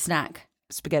your favorite snack?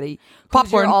 spaghetti, Who's your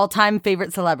popcorn. all-time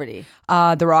favorite celebrity?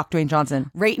 The Rock, Dwayne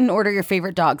Johnson, Rate and order your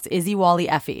favorite dogs. Izzy, Wally,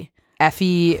 Effie.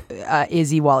 Effie,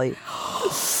 Izzy, Wally.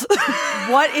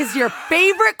 What is your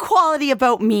favorite quality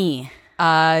about me?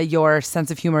 Your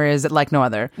sense of humor is like no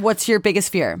other. What's your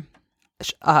biggest fear?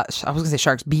 I was gonna say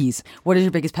sharks, bees. What is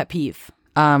your biggest pet peeve?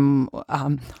 I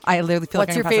literally feel What's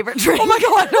like your I'm favorite passive. drink? Oh my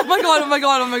god! Oh my god! Oh my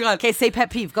god! Oh my god! Okay, say pet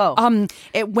peeve. Go.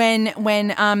 When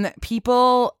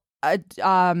people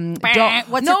don't.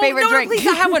 What's your favorite drink? Please,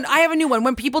 I have one. I have a new one.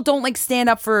 When people don't like stand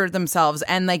up for themselves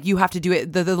and like you have to do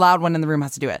it. The loud one in the room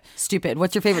has to do it. Stupid.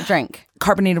 What's your favorite drink?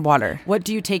 Carbonated water. What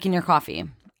do you take in your coffee?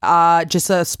 Just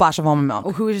a splash of almond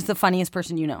milk. Who is the funniest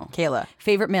person you know? Kayla.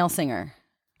 Favorite male singer?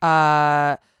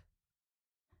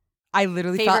 I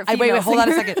literally Favorite felt. Wait, hold on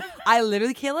a female second. I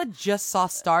literally, Kayla, just saw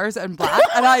stars and black,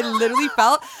 and I literally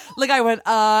felt like I went,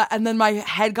 and then my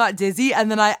head got dizzy,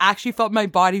 and then I actually felt my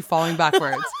body falling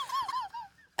backwards.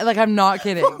 Like, I'm not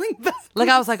kidding. Like,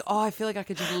 I was like, oh, I feel like I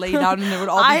could just lay down and it would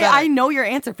all be better. I know your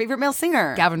answer. Favorite male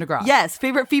singer? Gavin DeGraw. Yes.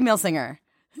 Favorite female singer?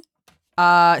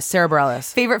 Sarah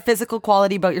Bareilles. Favorite physical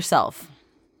quality about yourself?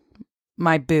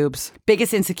 My boobs.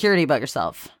 Biggest insecurity about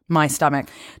yourself? My stomach.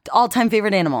 All-time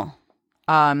favorite animal?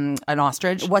 An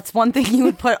ostrich. What's one thing you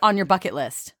would put on your bucket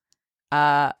list?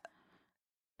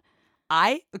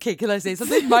 Okay, can I say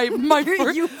something? My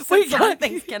first, You said so many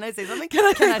things. Can I say something? Can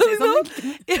I say something?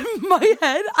 something? In my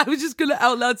head, I was just gonna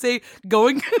out loud say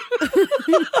going.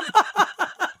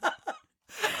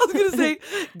 I was gonna say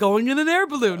going in an air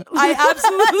balloon. I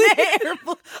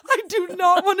absolutely. I do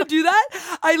not want to do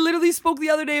that. I literally spoke the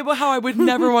other day about how I would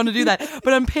never want to do that,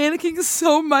 but I'm panicking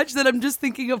so much that I'm just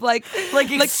thinking of like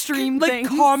extreme like things.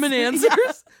 common answers.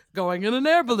 Yeah. Going in an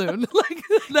air balloon.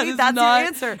 Like That's not your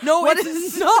answer. No, What it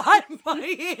is- is not my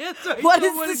answer. What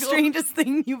is the strangest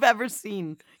thing you've ever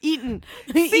seen? Eaten.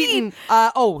 Eaten.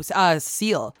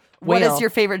 Seal. What Whale. is your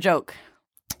favorite joke?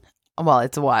 Well,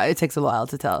 it's a while. It takes a while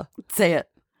to tell. Say it.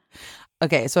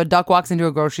 Okay, so a duck walks into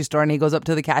a grocery store and he goes up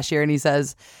to the cashier and he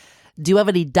says, "Do you have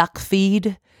any duck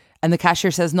feed?" And the cashier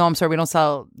says, "No, I'm sorry, we don't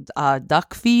sell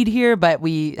duck feed here, but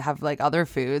we have like other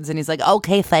foods." And he's like,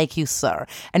 "Okay, thank you, sir."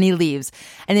 And he leaves.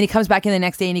 And then he comes back in the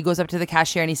next day and he goes up to the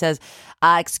cashier and he says,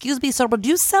 "Excuse me, sir, but do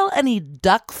you sell any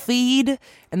duck feed?"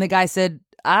 And the guy said,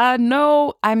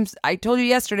 "No, I told you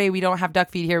yesterday we don't have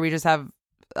duck feed here. We just have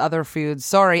other foods.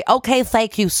 Sorry." "Okay,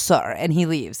 thank you, sir." And he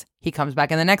leaves. He comes back,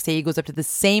 and the next day he goes up to the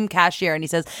same cashier and he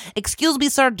says, "Excuse me,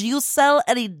 sir, do you sell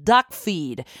any duck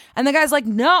feed?" And the guy's like,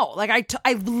 "No, like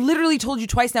I literally told you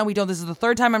twice now we don't. This is the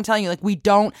third time I'm telling you, like, we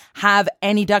don't have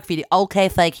any duck feed." "Okay,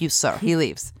 thank you, sir." He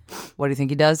leaves. What do you think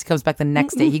he does? He comes back the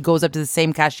next day. He goes up to the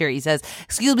same cashier. He says,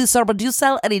 "Excuse me, sir, but do you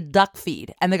sell any duck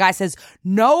feed?" And the guy says,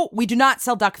 "No, we do not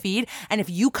sell duck feed. And if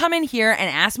you come in here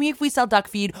and ask me if we sell duck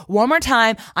feed one more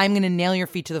time, I'm going to nail your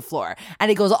feet to the floor." And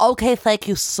he goes, "Okay, thank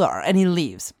you, sir." And he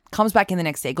leaves. Comes back in the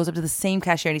next day, goes up to the same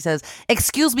cashier and he says,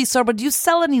 "Excuse me, sir, but do you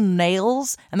sell any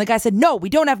nails?" And the guy said, "No, we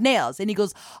don't have nails." And he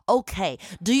goes, "Okay,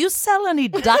 do you sell any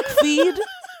duck feed?"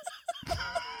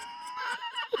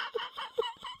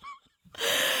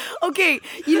 Okay,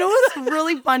 you know what's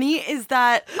really funny is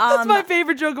that That's my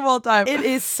favorite joke of all time. it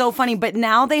is so funny, but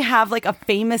now they have like a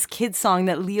famous kid song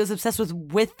that Leo's obsessed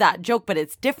with that joke, but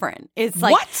it's different. It's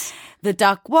like What? The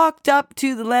duck walked up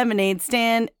to the lemonade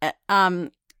stand.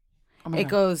 It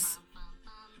goes.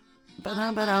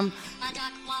 Ba-dum.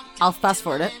 I'll fast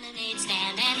forward it.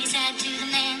 Stand, and he said to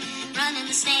the man running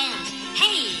the stand,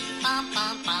 "Hey, bum,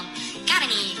 bum, bum, got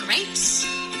any grapes?"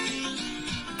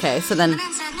 Okay, so then The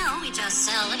man said, "No, we just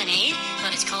sell lemonade,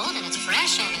 but it's cold and it's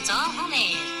fresh and it's all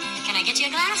homemade. Can I get you a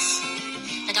glass?"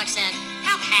 The duck said,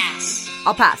 "I'll pass."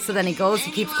 I'll pass. So then he goes,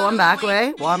 he keeps going back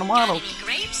away. Waddle, waddle. Got any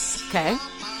grapes? Okay.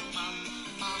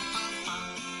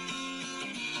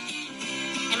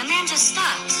 And the man just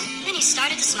stopped. Then he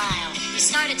started to smile. He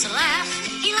started to laugh.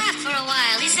 He laughed for a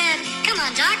while. He said, "Come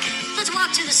on, Doc, let's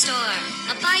walk to the store.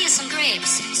 I'll buy you some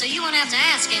grapes so you won't have to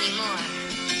ask anymore."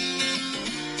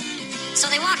 So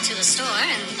they walked to the store,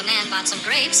 and the man bought some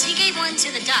grapes. He gave one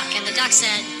to the duck, and the duck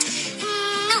said,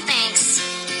 "No thanks.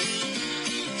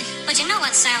 But you know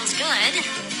what sounds good?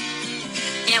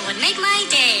 It would make my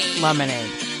day. Lemonade.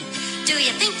 Do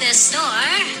you think this store?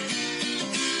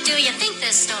 Do you think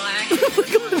this store?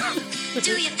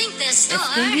 Do you think this store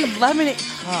Maybe lemonade.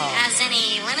 Oh, has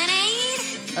any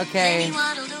lemonade?" okay. Then he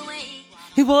waddled away.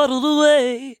 He waddled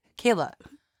away. Kayla,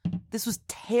 this was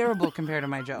terrible compared to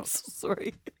my jokes.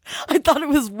 Sorry. I thought it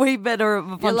was way better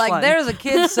of a punchline. You're like, there's a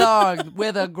kid's song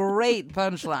with a great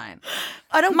punchline.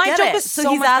 I don't my get joke it. was So so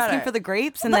he's much asking better. for the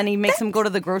grapes, and then he makes him go to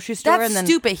the grocery store, That's and then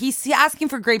stupid. He's asking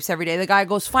for grapes every day. The guy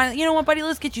goes, "Fine, you know what, buddy?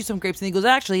 Let's get you some grapes." And he goes,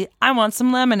 "Actually, I want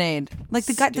some lemonade." Like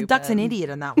the duck's an idiot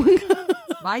on that one.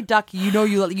 My duck, you know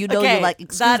you like.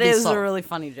 Excuse that me, is sir. a really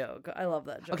funny joke. I love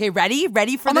that joke. Okay, ready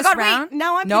for Oh my this God, wait. round?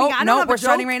 Now I'm no, kidding. I don't no, have a we're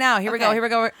starting joke. right now. Here we Okay.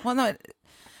 go. Well, no.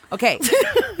 Okay.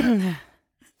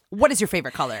 What is your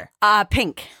favorite color?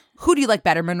 Pink. Who do you like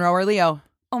better, Monroe or Leo?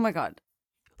 Oh my God.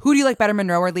 Who do you like better,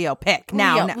 Monroe or Leo? Pick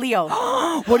now. Leo.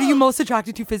 What are you most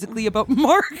attracted to physically about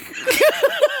Mark?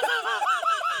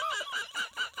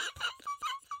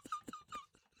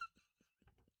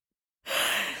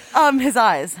 His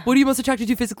eyes. What are you most attracted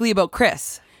to physically about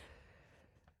Chris?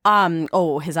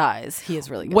 His eyes. He is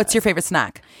really good. What's your favorite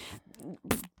snack?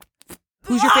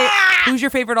 Who's your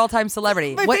favorite all-time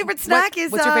celebrity? My favorite snack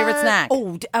is what's your favorite snack?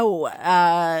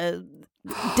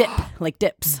 dip, like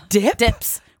dips. Dip?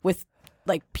 Dips with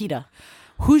like PETA.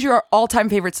 Who's your all-time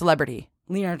favorite celebrity?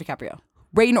 Leonardo DiCaprio.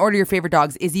 Rate and order your favorite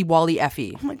dogs. Izzy, Wally,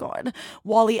 Effie. Oh my God.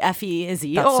 Wally, Effie,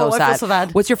 Izzy. That's so sad. I feel so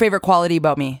bad. What's your favorite quality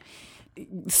about me?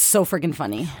 So friggin'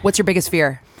 funny. What's your biggest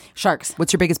fear? Sharks.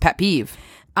 What's your biggest pet peeve?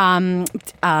 People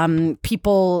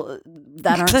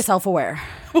that aren't self-aware.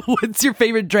 What's your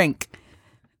favorite drink?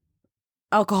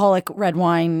 Alcoholic red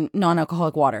wine,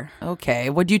 non-alcoholic water. Okay.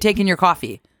 What do you take in your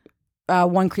coffee?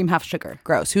 1 cream, half sugar.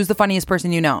 Gross. Who's the funniest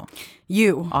person you know?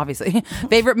 You. Obviously.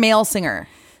 Favorite male singer?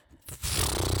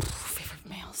 Favorite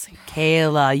male singer.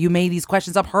 Kayla, you made these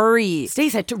questions up. Hurry.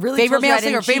 Stacey, I really Favorite told you male I didn't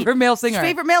singer. cheat. Favorite male singer.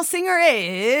 Favorite male singer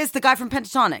is the guy from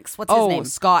Pentatonics. What's his name?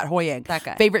 Scott Hoying. That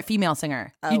guy. Favorite female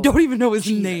singer. Oh, You don't even know his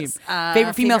Jesus. name.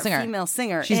 Favorite female singer. Female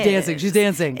singer. She's dancing. She's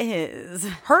dancing. Is.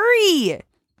 Hurry.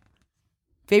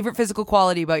 Favorite physical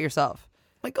quality about yourself.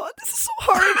 My God, this is so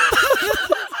hard.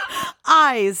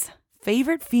 Eyes.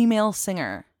 Favorite female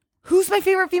singer. Who's my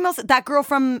favorite female? That girl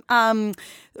from Never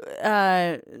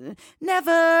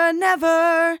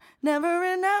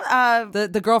Enough.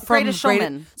 The girl from Greatest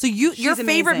Showman. So your She's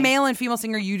favorite amazing. male and female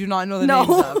singer you do not know the names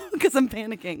No, of. because I'm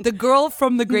panicking. The girl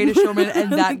from The Greatest Showman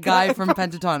and that guy from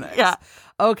Pentatonics. Yeah.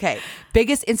 Okay.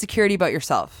 Biggest insecurity about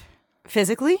yourself.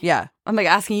 Physically? Yeah. I'm like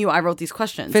asking you. I wrote these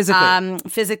questions. Physically.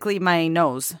 Physically, my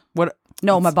nose. What?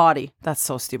 No, my body. That's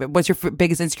so stupid. What's your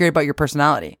biggest insecurity about your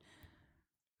personality?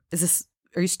 Is this?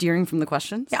 Are you steering from the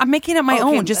questions? Yeah, I'm making up my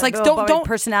Okay, own. Just like about my don't.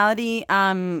 personality.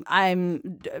 Don't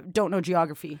know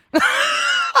geography.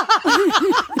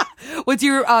 What's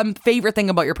your favorite thing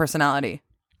about your personality?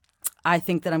 I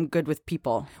think that I'm good with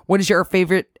people. What is your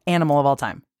favorite animal of all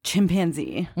time?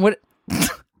 Chimpanzee. What?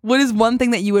 What is one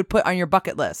thing that you would put on your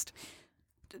bucket list?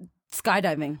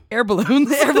 Skydiving. Air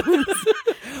balloons.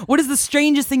 What is the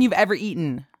strangest thing you've ever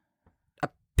eaten?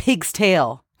 Pig's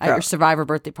tail at your Gross. Survivor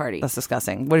birthday party. That's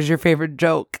disgusting. What is your favorite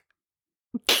joke?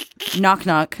 Knock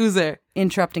knock. Who's there?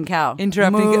 Interrupting cow.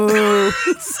 Interrupting. Moo.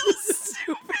 So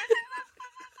stupid.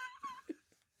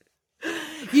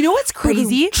 You know what's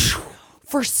crazy?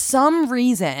 For some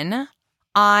reason,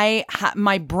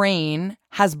 my brain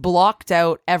has blocked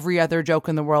out every other joke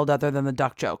in the world other than the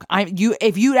duck joke.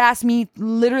 If you'd ask me,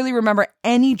 literally remember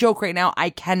any joke right now, I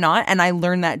cannot. And I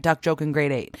learned that duck joke in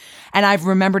grade 8, and I've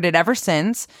remembered it ever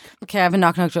since. Okay, I have a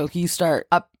knock knock joke. You start.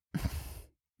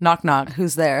 Knock knock.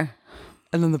 Who's there?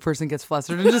 And then the person gets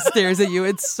flustered and just stares at you.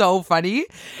 It's so funny.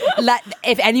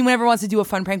 If anyone ever wants to do a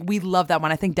fun prank, we love that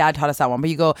one. I think Dad taught us that one. But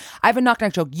you go, I have a knock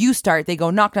knock joke. You start. They go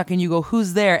knock knock, and you go,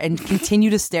 who's there? And continue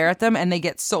to stare at them, and they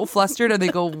get so flustered, and they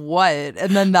go, what?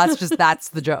 And then that's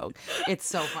the joke. It's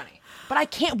so funny. But I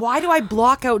can't. Why do I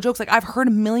block out jokes? Like, I've heard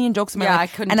a million jokes in my life. I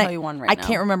couldn't tell you one right now. I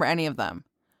can't remember any of them.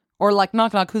 Or like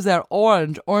knock knock, who's there?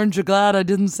 Orange. Orange, you're glad I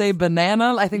didn't say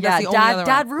banana. I think that's the only other one.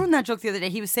 Dad ruined that joke the other day.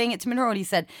 He was saying it to Monroe, and he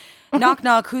said, knock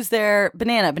knock, who's there?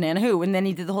 Banana. Banana who? And then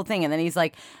he did the whole thing, and then he's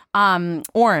like,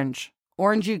 Orange.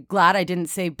 Orange, you glad I didn't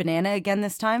say banana again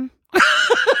this time?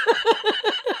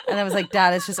 And I was like,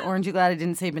 Dad, it's just orange, you glad I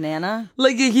didn't say banana?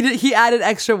 Like he added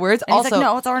extra words. And Also, he's like,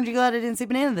 no, it's orange, you glad I didn't say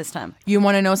banana this time? you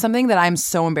want to know something that I'm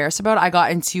so embarrassed about? I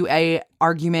got into a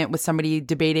argument with somebody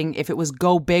debating if it was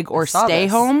go big or Saw stay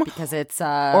this home, because it's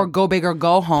or go big or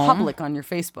go home. public on your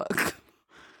Facebook.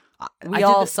 We I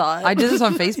all did this- saw it. I did this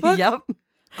on Facebook. Yep.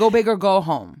 Go big or go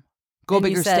home. Go And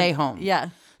big you or said- stay home.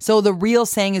 Yeah. So the real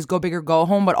saying is go big or go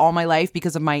home, but all my life,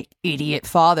 because of my idiot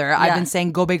father, I've Yeah. been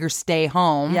saying go big or stay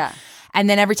home. Yeah. And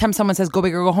then every time someone says go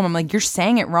big or go home, I'm like, you're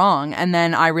saying it wrong. And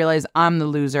then I realize I'm the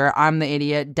loser. I'm the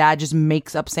idiot. Dad just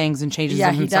makes up sayings and changes Yeah,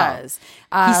 them he himself.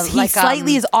 does. He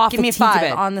slightly is off Give a me a teensy 5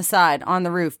 bit. on the side, on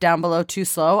the roof, down below, too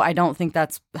slow. I don't think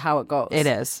that's how it goes. It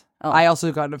is. Oh. I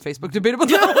also got in a Facebook debate about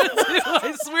that one too.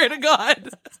 I swear to God.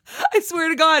 I swear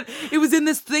to God. It was in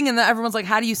this thing and everyone's like,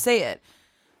 how do you say it?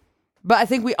 But I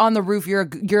think on the roof, you're a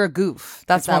goof.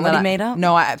 That's Is that one what that he made up?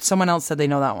 No, someone else said they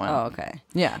know that one. Oh, okay.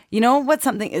 Yeah. You know what?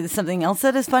 Something else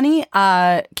that is funny.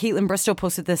 Caitlin Bristow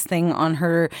posted this thing on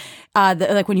her,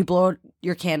 like when you blow out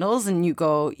your candles and you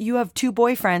go, you have 2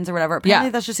 boyfriends or whatever. Apparently,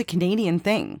 that's just a Canadian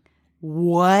thing.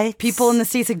 What? People in the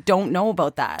States don't know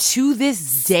about that. To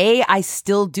this day, I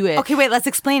still do it. Okay, wait, let's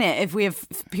explain it if we have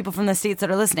people from the States that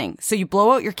are listening. So you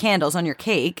blow out your candles on your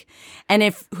cake, and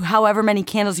if however many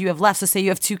candles you have left, so say you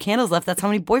have 2 candles left, that's how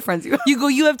many boyfriends you have. You go,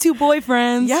 you have 2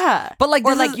 boyfriends. Yeah. But like,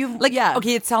 Or this like is- you- like, yeah.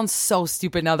 okay, it sounds so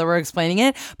stupid now that we're explaining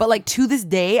it. But like to this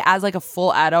day, as like a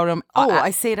full adult,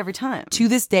 I say it every time. to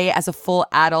this day, as a full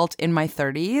adult in my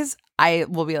 30s, I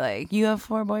will be like, you have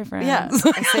 4 boyfriends. Yeah,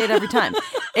 I say it every time.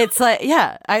 It's like,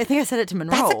 yeah, I think I said it to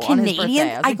Monroe That's a on his Canadian-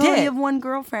 birthday. I was I like, oh, did. you have 1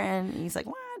 girlfriend. And he's like,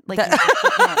 what? Like,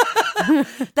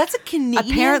 That's a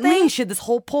Canadian Apparently, thing? she had this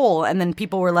whole poll, and then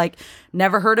people were like,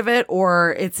 never heard of it,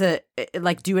 or it's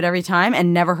like do it every time,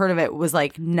 and never heard of it was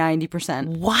like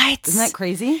 90%. What? Isn't that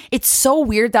crazy? It's so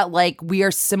weird that like we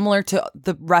are similar to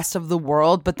the rest of the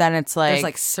world, but then it's like There's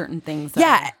like certain things. That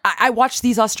yeah, I watch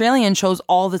these Australian shows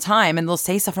all the time, and they'll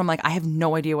say stuff. And I'm like, I have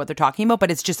no idea what they're talking about,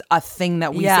 but it's just a thing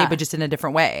that we say, but just in a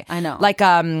different way. I know. Like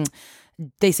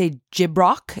they say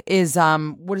gibrock is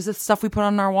what is the stuff we put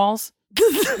on our walls?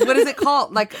 What is it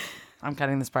called? Like, I'm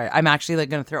cutting this part. I'm actually like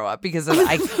going to throw up because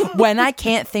when I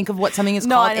can't think of what something is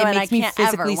no, called, I know, it and makes I me can't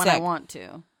physically ever sick. when I want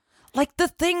to. Like the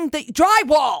thing that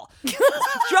drywall,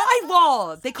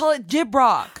 drywall. They call it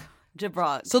gibrock.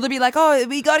 Gibrock. So they'll be like, "Oh,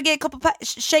 we got to get a couple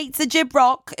sheets of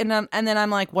gibrock," and then I'm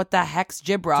like, "What the heck's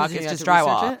gibrock? Did you It's have just to research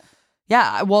drywall." it?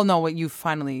 Yeah. Well, no. You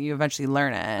eventually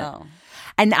learn it. Oh.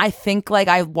 And I think like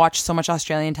I watch so much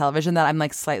Australian television that I'm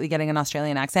like slightly getting an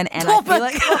Australian accent, and Oh I feel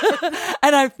like,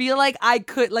 and I feel like I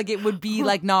could like it would be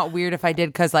like not weird if I did,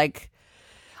 because like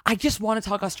I just want to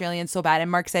talk Australian so bad.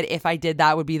 And Mark said if I did,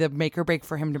 that would be the make or break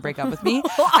for him to break up with me.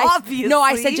 Obviously. No,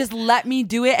 I said just let me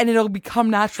do it, and it'll become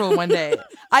natural one day.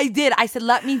 I did. I said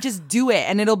let me just do it,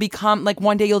 and it'll become like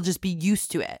one day you'll just be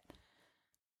used to it.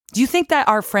 Do you think that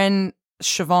our friend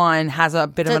Siobhan has a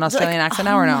bit of an Australian accent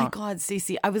now or no? Oh my God,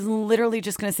 Stacey. I was literally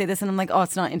just going to say this, and I'm like, oh,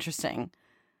 it's not interesting.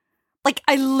 Like,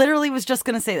 I literally was just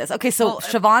going to say this. Okay, so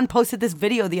Siobhan posted this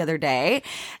video the other day,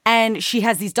 and she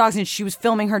has these dogs, and she was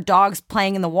filming her dogs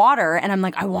playing in the water, and I'm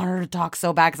like, I want her to talk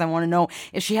so bad because I want to know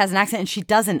if she has an accent, and she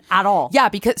doesn't at all. Yeah,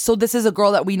 because so this is a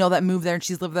girl that we know that moved there, and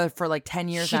she's lived there for like 10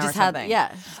 years She now just or had, something.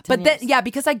 yeah. But then, yeah,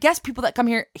 because I guess people that come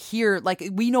here, like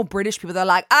we know British people that are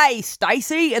like, "Hey,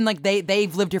 Stacey," and like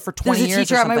they've lived here for 20 There's a years.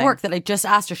 teacher or at my something. work that I just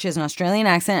asked her. She has an Australian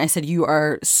accent. I said, you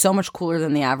are so much cooler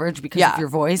than the average because of your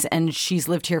voice, and she's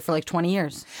lived here for like 20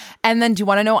 years. And then do you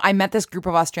want to know, I met this group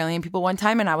of Australian people one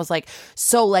time, and I was like,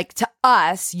 so like to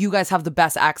us, you guys have the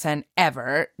best accent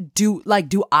ever. Do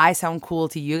I sound cool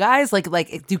to you guys? Like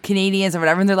do Canadians or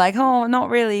whatever? And they're like, oh, not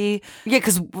really. Yeah,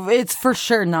 because it's for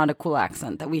sure not a cool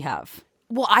accent that we have.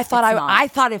 Well, I thought It's not. I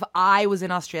thought if I was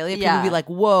in Australia, people would be like,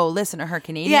 whoa, listen to her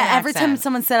Canadian accent. Every time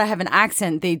someone said I have an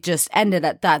accent, they just ended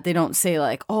at that. They don't say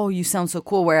like, oh, you sound so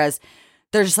cool. Whereas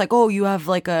they're just like, oh, you have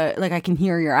like I can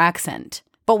hear your accent.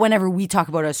 But whenever we talk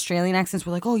about Australian accents,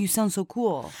 we're like, oh, you sound so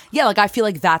cool. Yeah, like I feel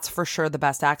like that's for sure the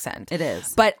best accent. It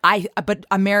is. But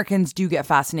Americans do get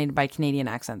fascinated by Canadian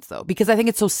accents though, because I think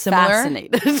it's so similar.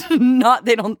 Fascinated.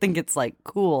 They don't think it's like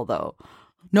cool though.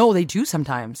 No, they do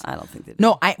sometimes. I don't think they do.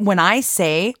 No, when I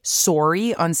say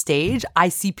sorry on stage, I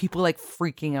see people like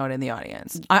freaking out in the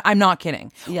audience. I'm not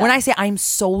kidding. Yeah. When I say I'm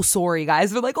so sorry,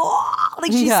 guys, they're like, oh,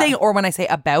 like she's Yeah. saying. Or when I say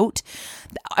about,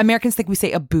 Americans think we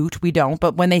say a boot. We don't.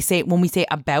 But when we say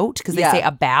about, because they say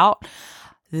about,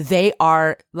 they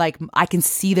are like, I can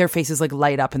see their faces like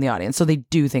light up in the audience. So they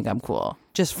do think I'm cool.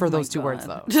 Just for those two words,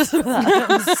 though. Just for that.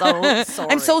 I'm so sorry.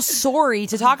 I'm so sorry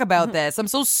to talk about this. I'm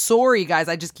so sorry, guys.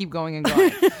 I just keep going and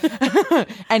going.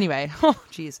 Anyway, oh,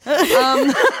 jeez.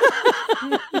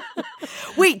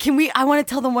 Wait, I want to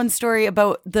tell them one story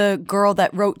about the girl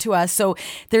that wrote to us. So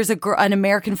there's an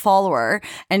American follower,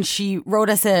 and she wrote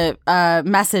us a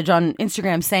message on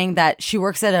Instagram saying that she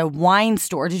works at a wine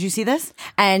store. Did you see this?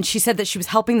 And she said that she was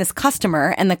helping this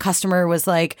customer, and the customer was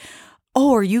like,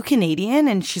 oh, are you Canadian?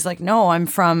 And she's like, no, I'm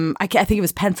from, I think it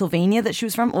was Pennsylvania that she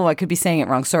was from. Oh, I could be saying it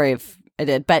wrong. Sorry if I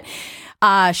did. But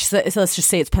she said, so let's just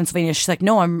say it's Pennsylvania. She's like,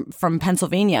 no, I'm from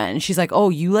Pennsylvania. And she's like, oh,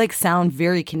 you like sound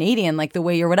very Canadian, like the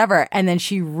way you're whatever. And then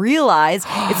she realized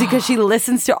it's because she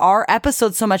listens to our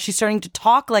episodes so much. She's starting to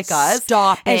talk like us.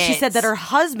 Stop And she it. said that her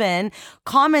husband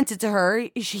commented to her,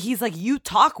 he's like, you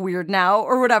talk weird now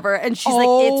or whatever. And she's like,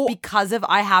 it's because of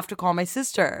I have to call my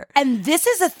sister. And this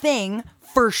is a thing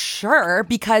for sure,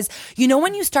 because you know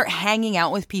when you start hanging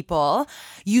out with people,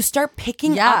 you start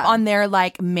picking up on their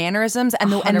like mannerisms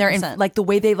and their like the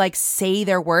way they like say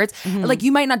their words. Like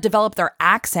you might not develop their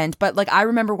accent, but like I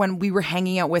remember when we were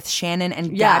hanging out with Shannon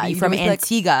and Gabby from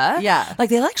Antigua, like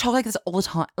they like talk like this all the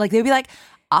time. Like they'd be like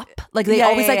up, like they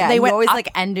always like they you went always up, like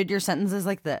ended your sentences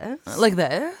like this, like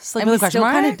this, like And with we a question still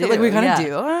mark, kinda do, like we kind of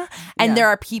yeah. do. And there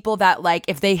are people that like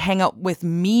if they hang out with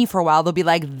me for a while, they'll be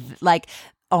like.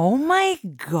 Oh my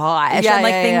gosh. Yeah, and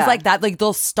like yeah, things yeah. like that. Like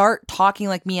they'll start talking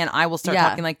like me and I will start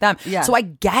talking like them. Yeah. So I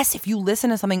guess if you listen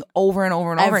to something over and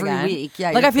over and over Every again. week,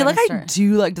 yeah, Like you're I feel like gonna I start.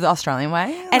 do like the Australian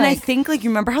way. And I Like, think like you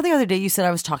remember how the other day you said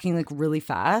I was talking like really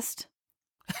fast?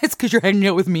 it's because you're hanging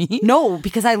out with me. No,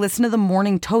 because I listen to the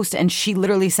Morning Toast and she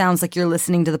literally sounds like you're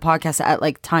listening to the podcast at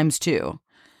like times 2.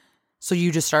 So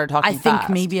you just started talking I think fast.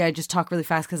 maybe I just talk really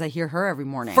fast because I hear her every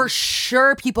morning. For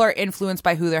sure, people are influenced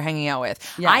by who they're hanging out with.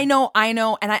 Yeah. I know,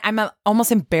 and I'm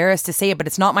almost embarrassed to say it, but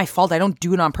it's not my fault. I don't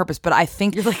do it on purpose, but I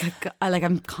think You're like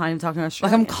I'm kind of talking like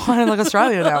Australian. I'm kind of like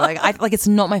Australia now. Like it's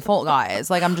not my fault,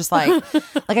 guys. Like I'm just like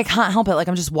I can't help it. Like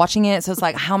I'm just watching it, so it's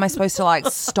like, how am I supposed to like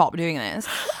stop doing this?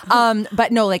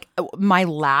 But no, like my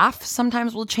laugh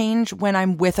sometimes will change when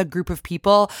I'm with a group of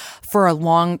people for a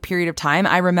long period of time.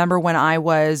 I remember when I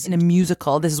was in a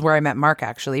musical. This is where I met Mark,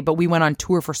 actually, but we went on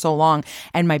tour for so long,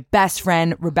 and my best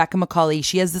friend Rebecca McCauley,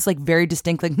 she has this like very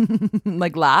distinct like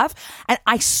like laugh, and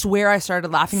I swear I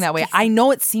started laughing that way. I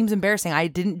know it seems embarrassing. I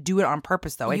didn't do it on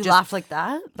purpose though. You laugh like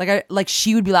that? Like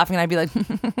she would be laughing, and I'd be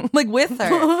like like with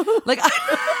her. Like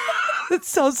it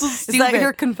sounds so stupid. Is that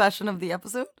your confession of the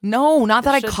episode? No, not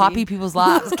that I should copy be. people's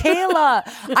laughs. Kayla,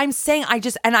 I'm saying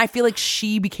and I feel like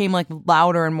she became like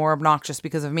louder and more obnoxious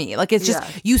because of me. Like it's just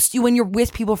you when you're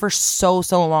with people for so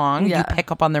long, you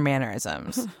pick up on their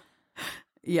mannerisms.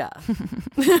 Yeah.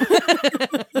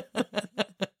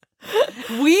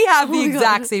 We have the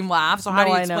exact same laugh, so how do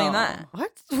you I explain know. that?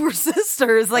 What? We're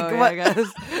sisters. Like what?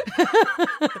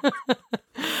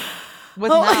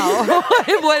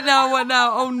 What now? What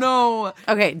now? Oh no.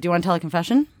 Okay, do you want to tell a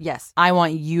confession? Yes, I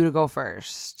want you to go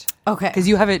first. Okay. Because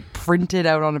you have it printed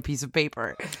out on a piece of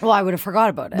paper Well, I would have forgot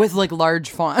about it. with like large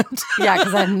font. Yeah,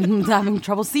 because I'm having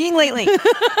trouble seeing lately.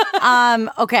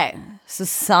 Okay. So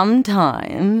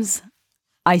sometimes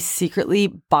I secretly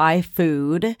buy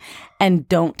food and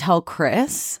don't tell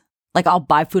Chris. Like I'll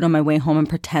buy food on my way home and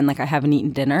pretend like I haven't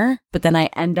eaten dinner, but then I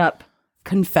end up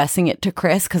confessing it to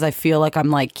Chris because I feel like I'm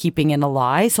like keeping in a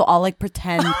lie. So I'll like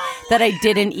pretend that I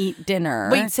didn't eat dinner.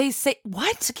 Wait, say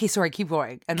what? Okay, sorry, keep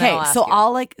going. And then Okay, I'll ask so you.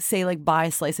 I'll like say like buy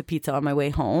a slice of pizza on my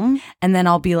way home, and then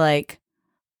I'll be like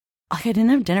I didn't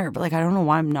have dinner, but like I don't know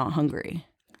why I'm not hungry.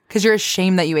 Because you're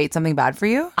ashamed that you ate something bad for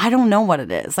you? I don't know what it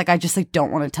is. Like I just like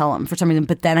don't want to tell him for some reason.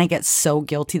 But then I get so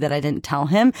guilty that I didn't tell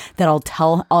him that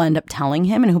I'll end up telling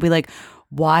him, and he'll be like,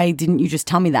 why didn't you just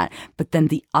tell me that? But then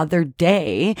the other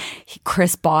day,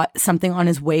 Chris bought something on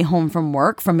his way home from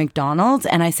work from McDonald's.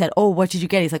 And I said, oh, what did you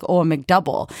get? He's like, oh, a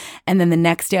McDouble. And then the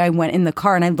next day I went in the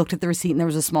car and I looked at the receipt and there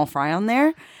was a small fry on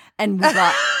there. And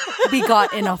we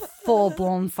got in a full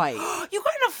blown fight. You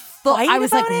got in a fight I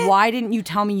was like, about it? why didn't you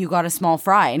tell me you got a small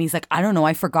fry? And he's like, I don't know,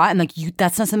 I forgot. And like,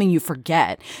 that's not something you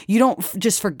forget. You don't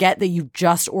just forget that you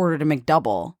just ordered a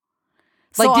McDouble.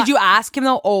 Like, So did you ask him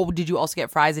though? Oh, did you also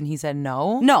get fries? And he said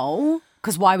no. No,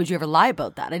 because why would you ever lie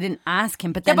about that? I didn't ask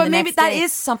him. But Yeah, then but the maybe next that day,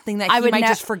 is something that I he would might ne-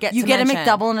 just forget. You to get mention. a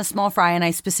McDouble and a small fry, and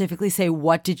I specifically say,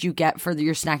 "What did you get for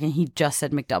your snack?" And he just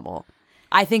said McDouble.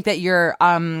 I think that you're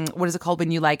what is it called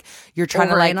when you're trying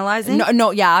to like Overanalyzing?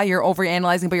 No, yeah, you're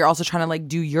overanalyzing, but you're also trying to like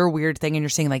do your weird thing, and you're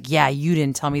saying like, yeah, you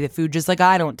didn't tell me the food, just like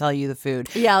I don't tell you the food.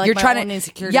 Yeah, like you're my trying own to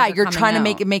insecurities yeah, are you're coming trying to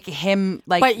out. make him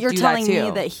like. But you're do telling that me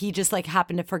too. that he just like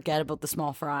happened to forget about the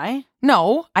small fry.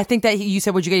 No, I think that you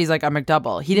said what'd you get? He's like a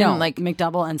McDouble. He didn't No, like.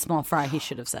 McDouble and small fry. He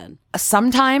should have said.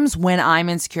 Sometimes when I'm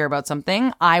insecure about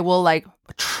something, I will like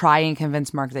try and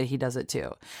convince Mark that he does it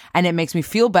too. And it makes me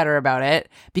feel better about it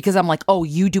because I'm like, oh,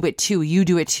 you do it too. You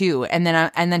do it too. And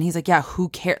then he's like, yeah, who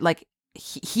cares? Like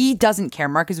he doesn't care.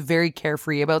 Mark is very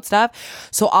carefree about stuff.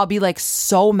 So I'll be like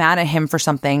so mad at him for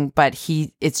something, but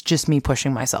it's just me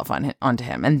pushing myself onto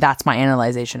him. And that's my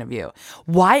analyzation of you.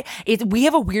 Why? We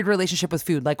have a weird relationship with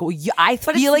food. Like I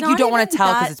feel like you not don't want to even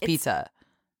tell that. because it's pizza.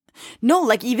 No,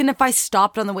 like even if I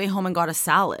stopped on the way home and got a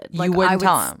salad, like, You wouldn't I would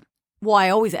tell him. Well, I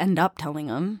always end up telling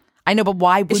him. I know, but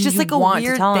why wouldn't It's just you like a want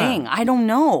weird to tell thing. him? I don't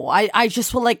know. I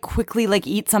just will like quickly like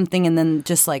eat something and then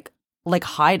just like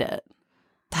hide it.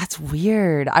 That's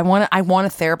weird. I want a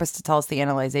therapist to tell us the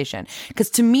analyzation because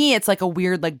to me it's like a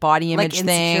weird like body Like image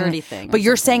insecurity thing or But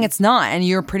you're saying something. it's not, and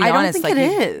you're pretty I don't honest. think like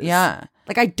it you- is. Yeah.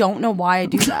 Like I don't know why I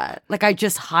do that. Like I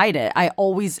just hide it. I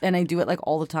do it like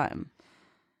all the time.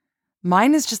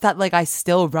 Mine is just that like I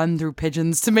still run through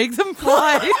pigeons to make them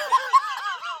fly.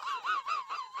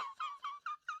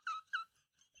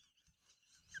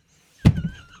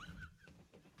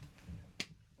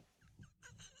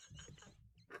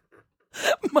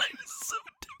 Mine is so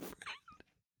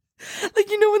different. Like,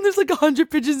 you know, when there's like 100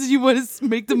 pigeons and you want to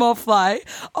make them all fly,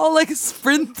 I'll like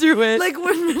sprint through it. Like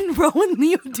when Ro and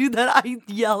Leo do that, I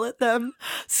yell at them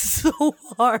so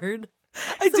hard.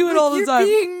 I do it all the You're time.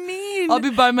 being mean. I'll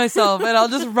be by myself and I'll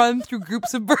just run through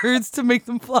groups of birds to make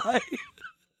them fly.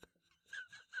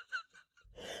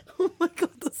 Oh my god,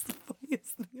 that's the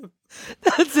funniest thing.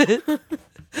 That's it.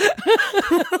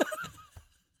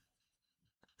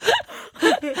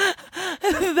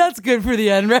 That's good for the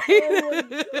end, right? Oh my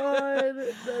God,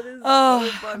 that is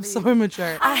I'm so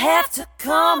immature. I have to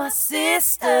call my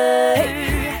sister.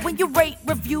 Hey, when you rate,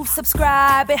 review,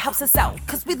 subscribe, it helps us out.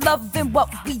 Cause we loving what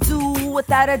we do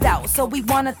without a doubt. So we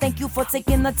wanna thank you for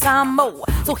taking the time, mo.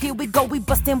 So here we go, we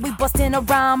bustin' a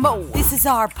rhyme, mo. This is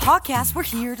our podcast, we're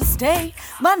here to stay.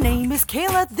 My name is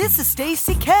Kayla, this is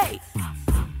Stacey K.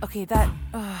 Okay, that...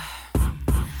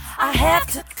 I have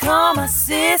to call my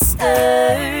sister.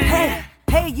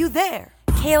 Hey, you there?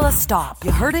 Kayla, stop.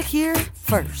 You heard it here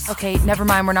first. Okay, never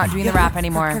mind. We're not doing the rap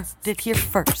anymore. Heard it here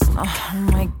first. Oh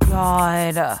my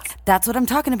God. That's what I'm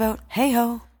talking about. Hey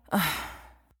ho.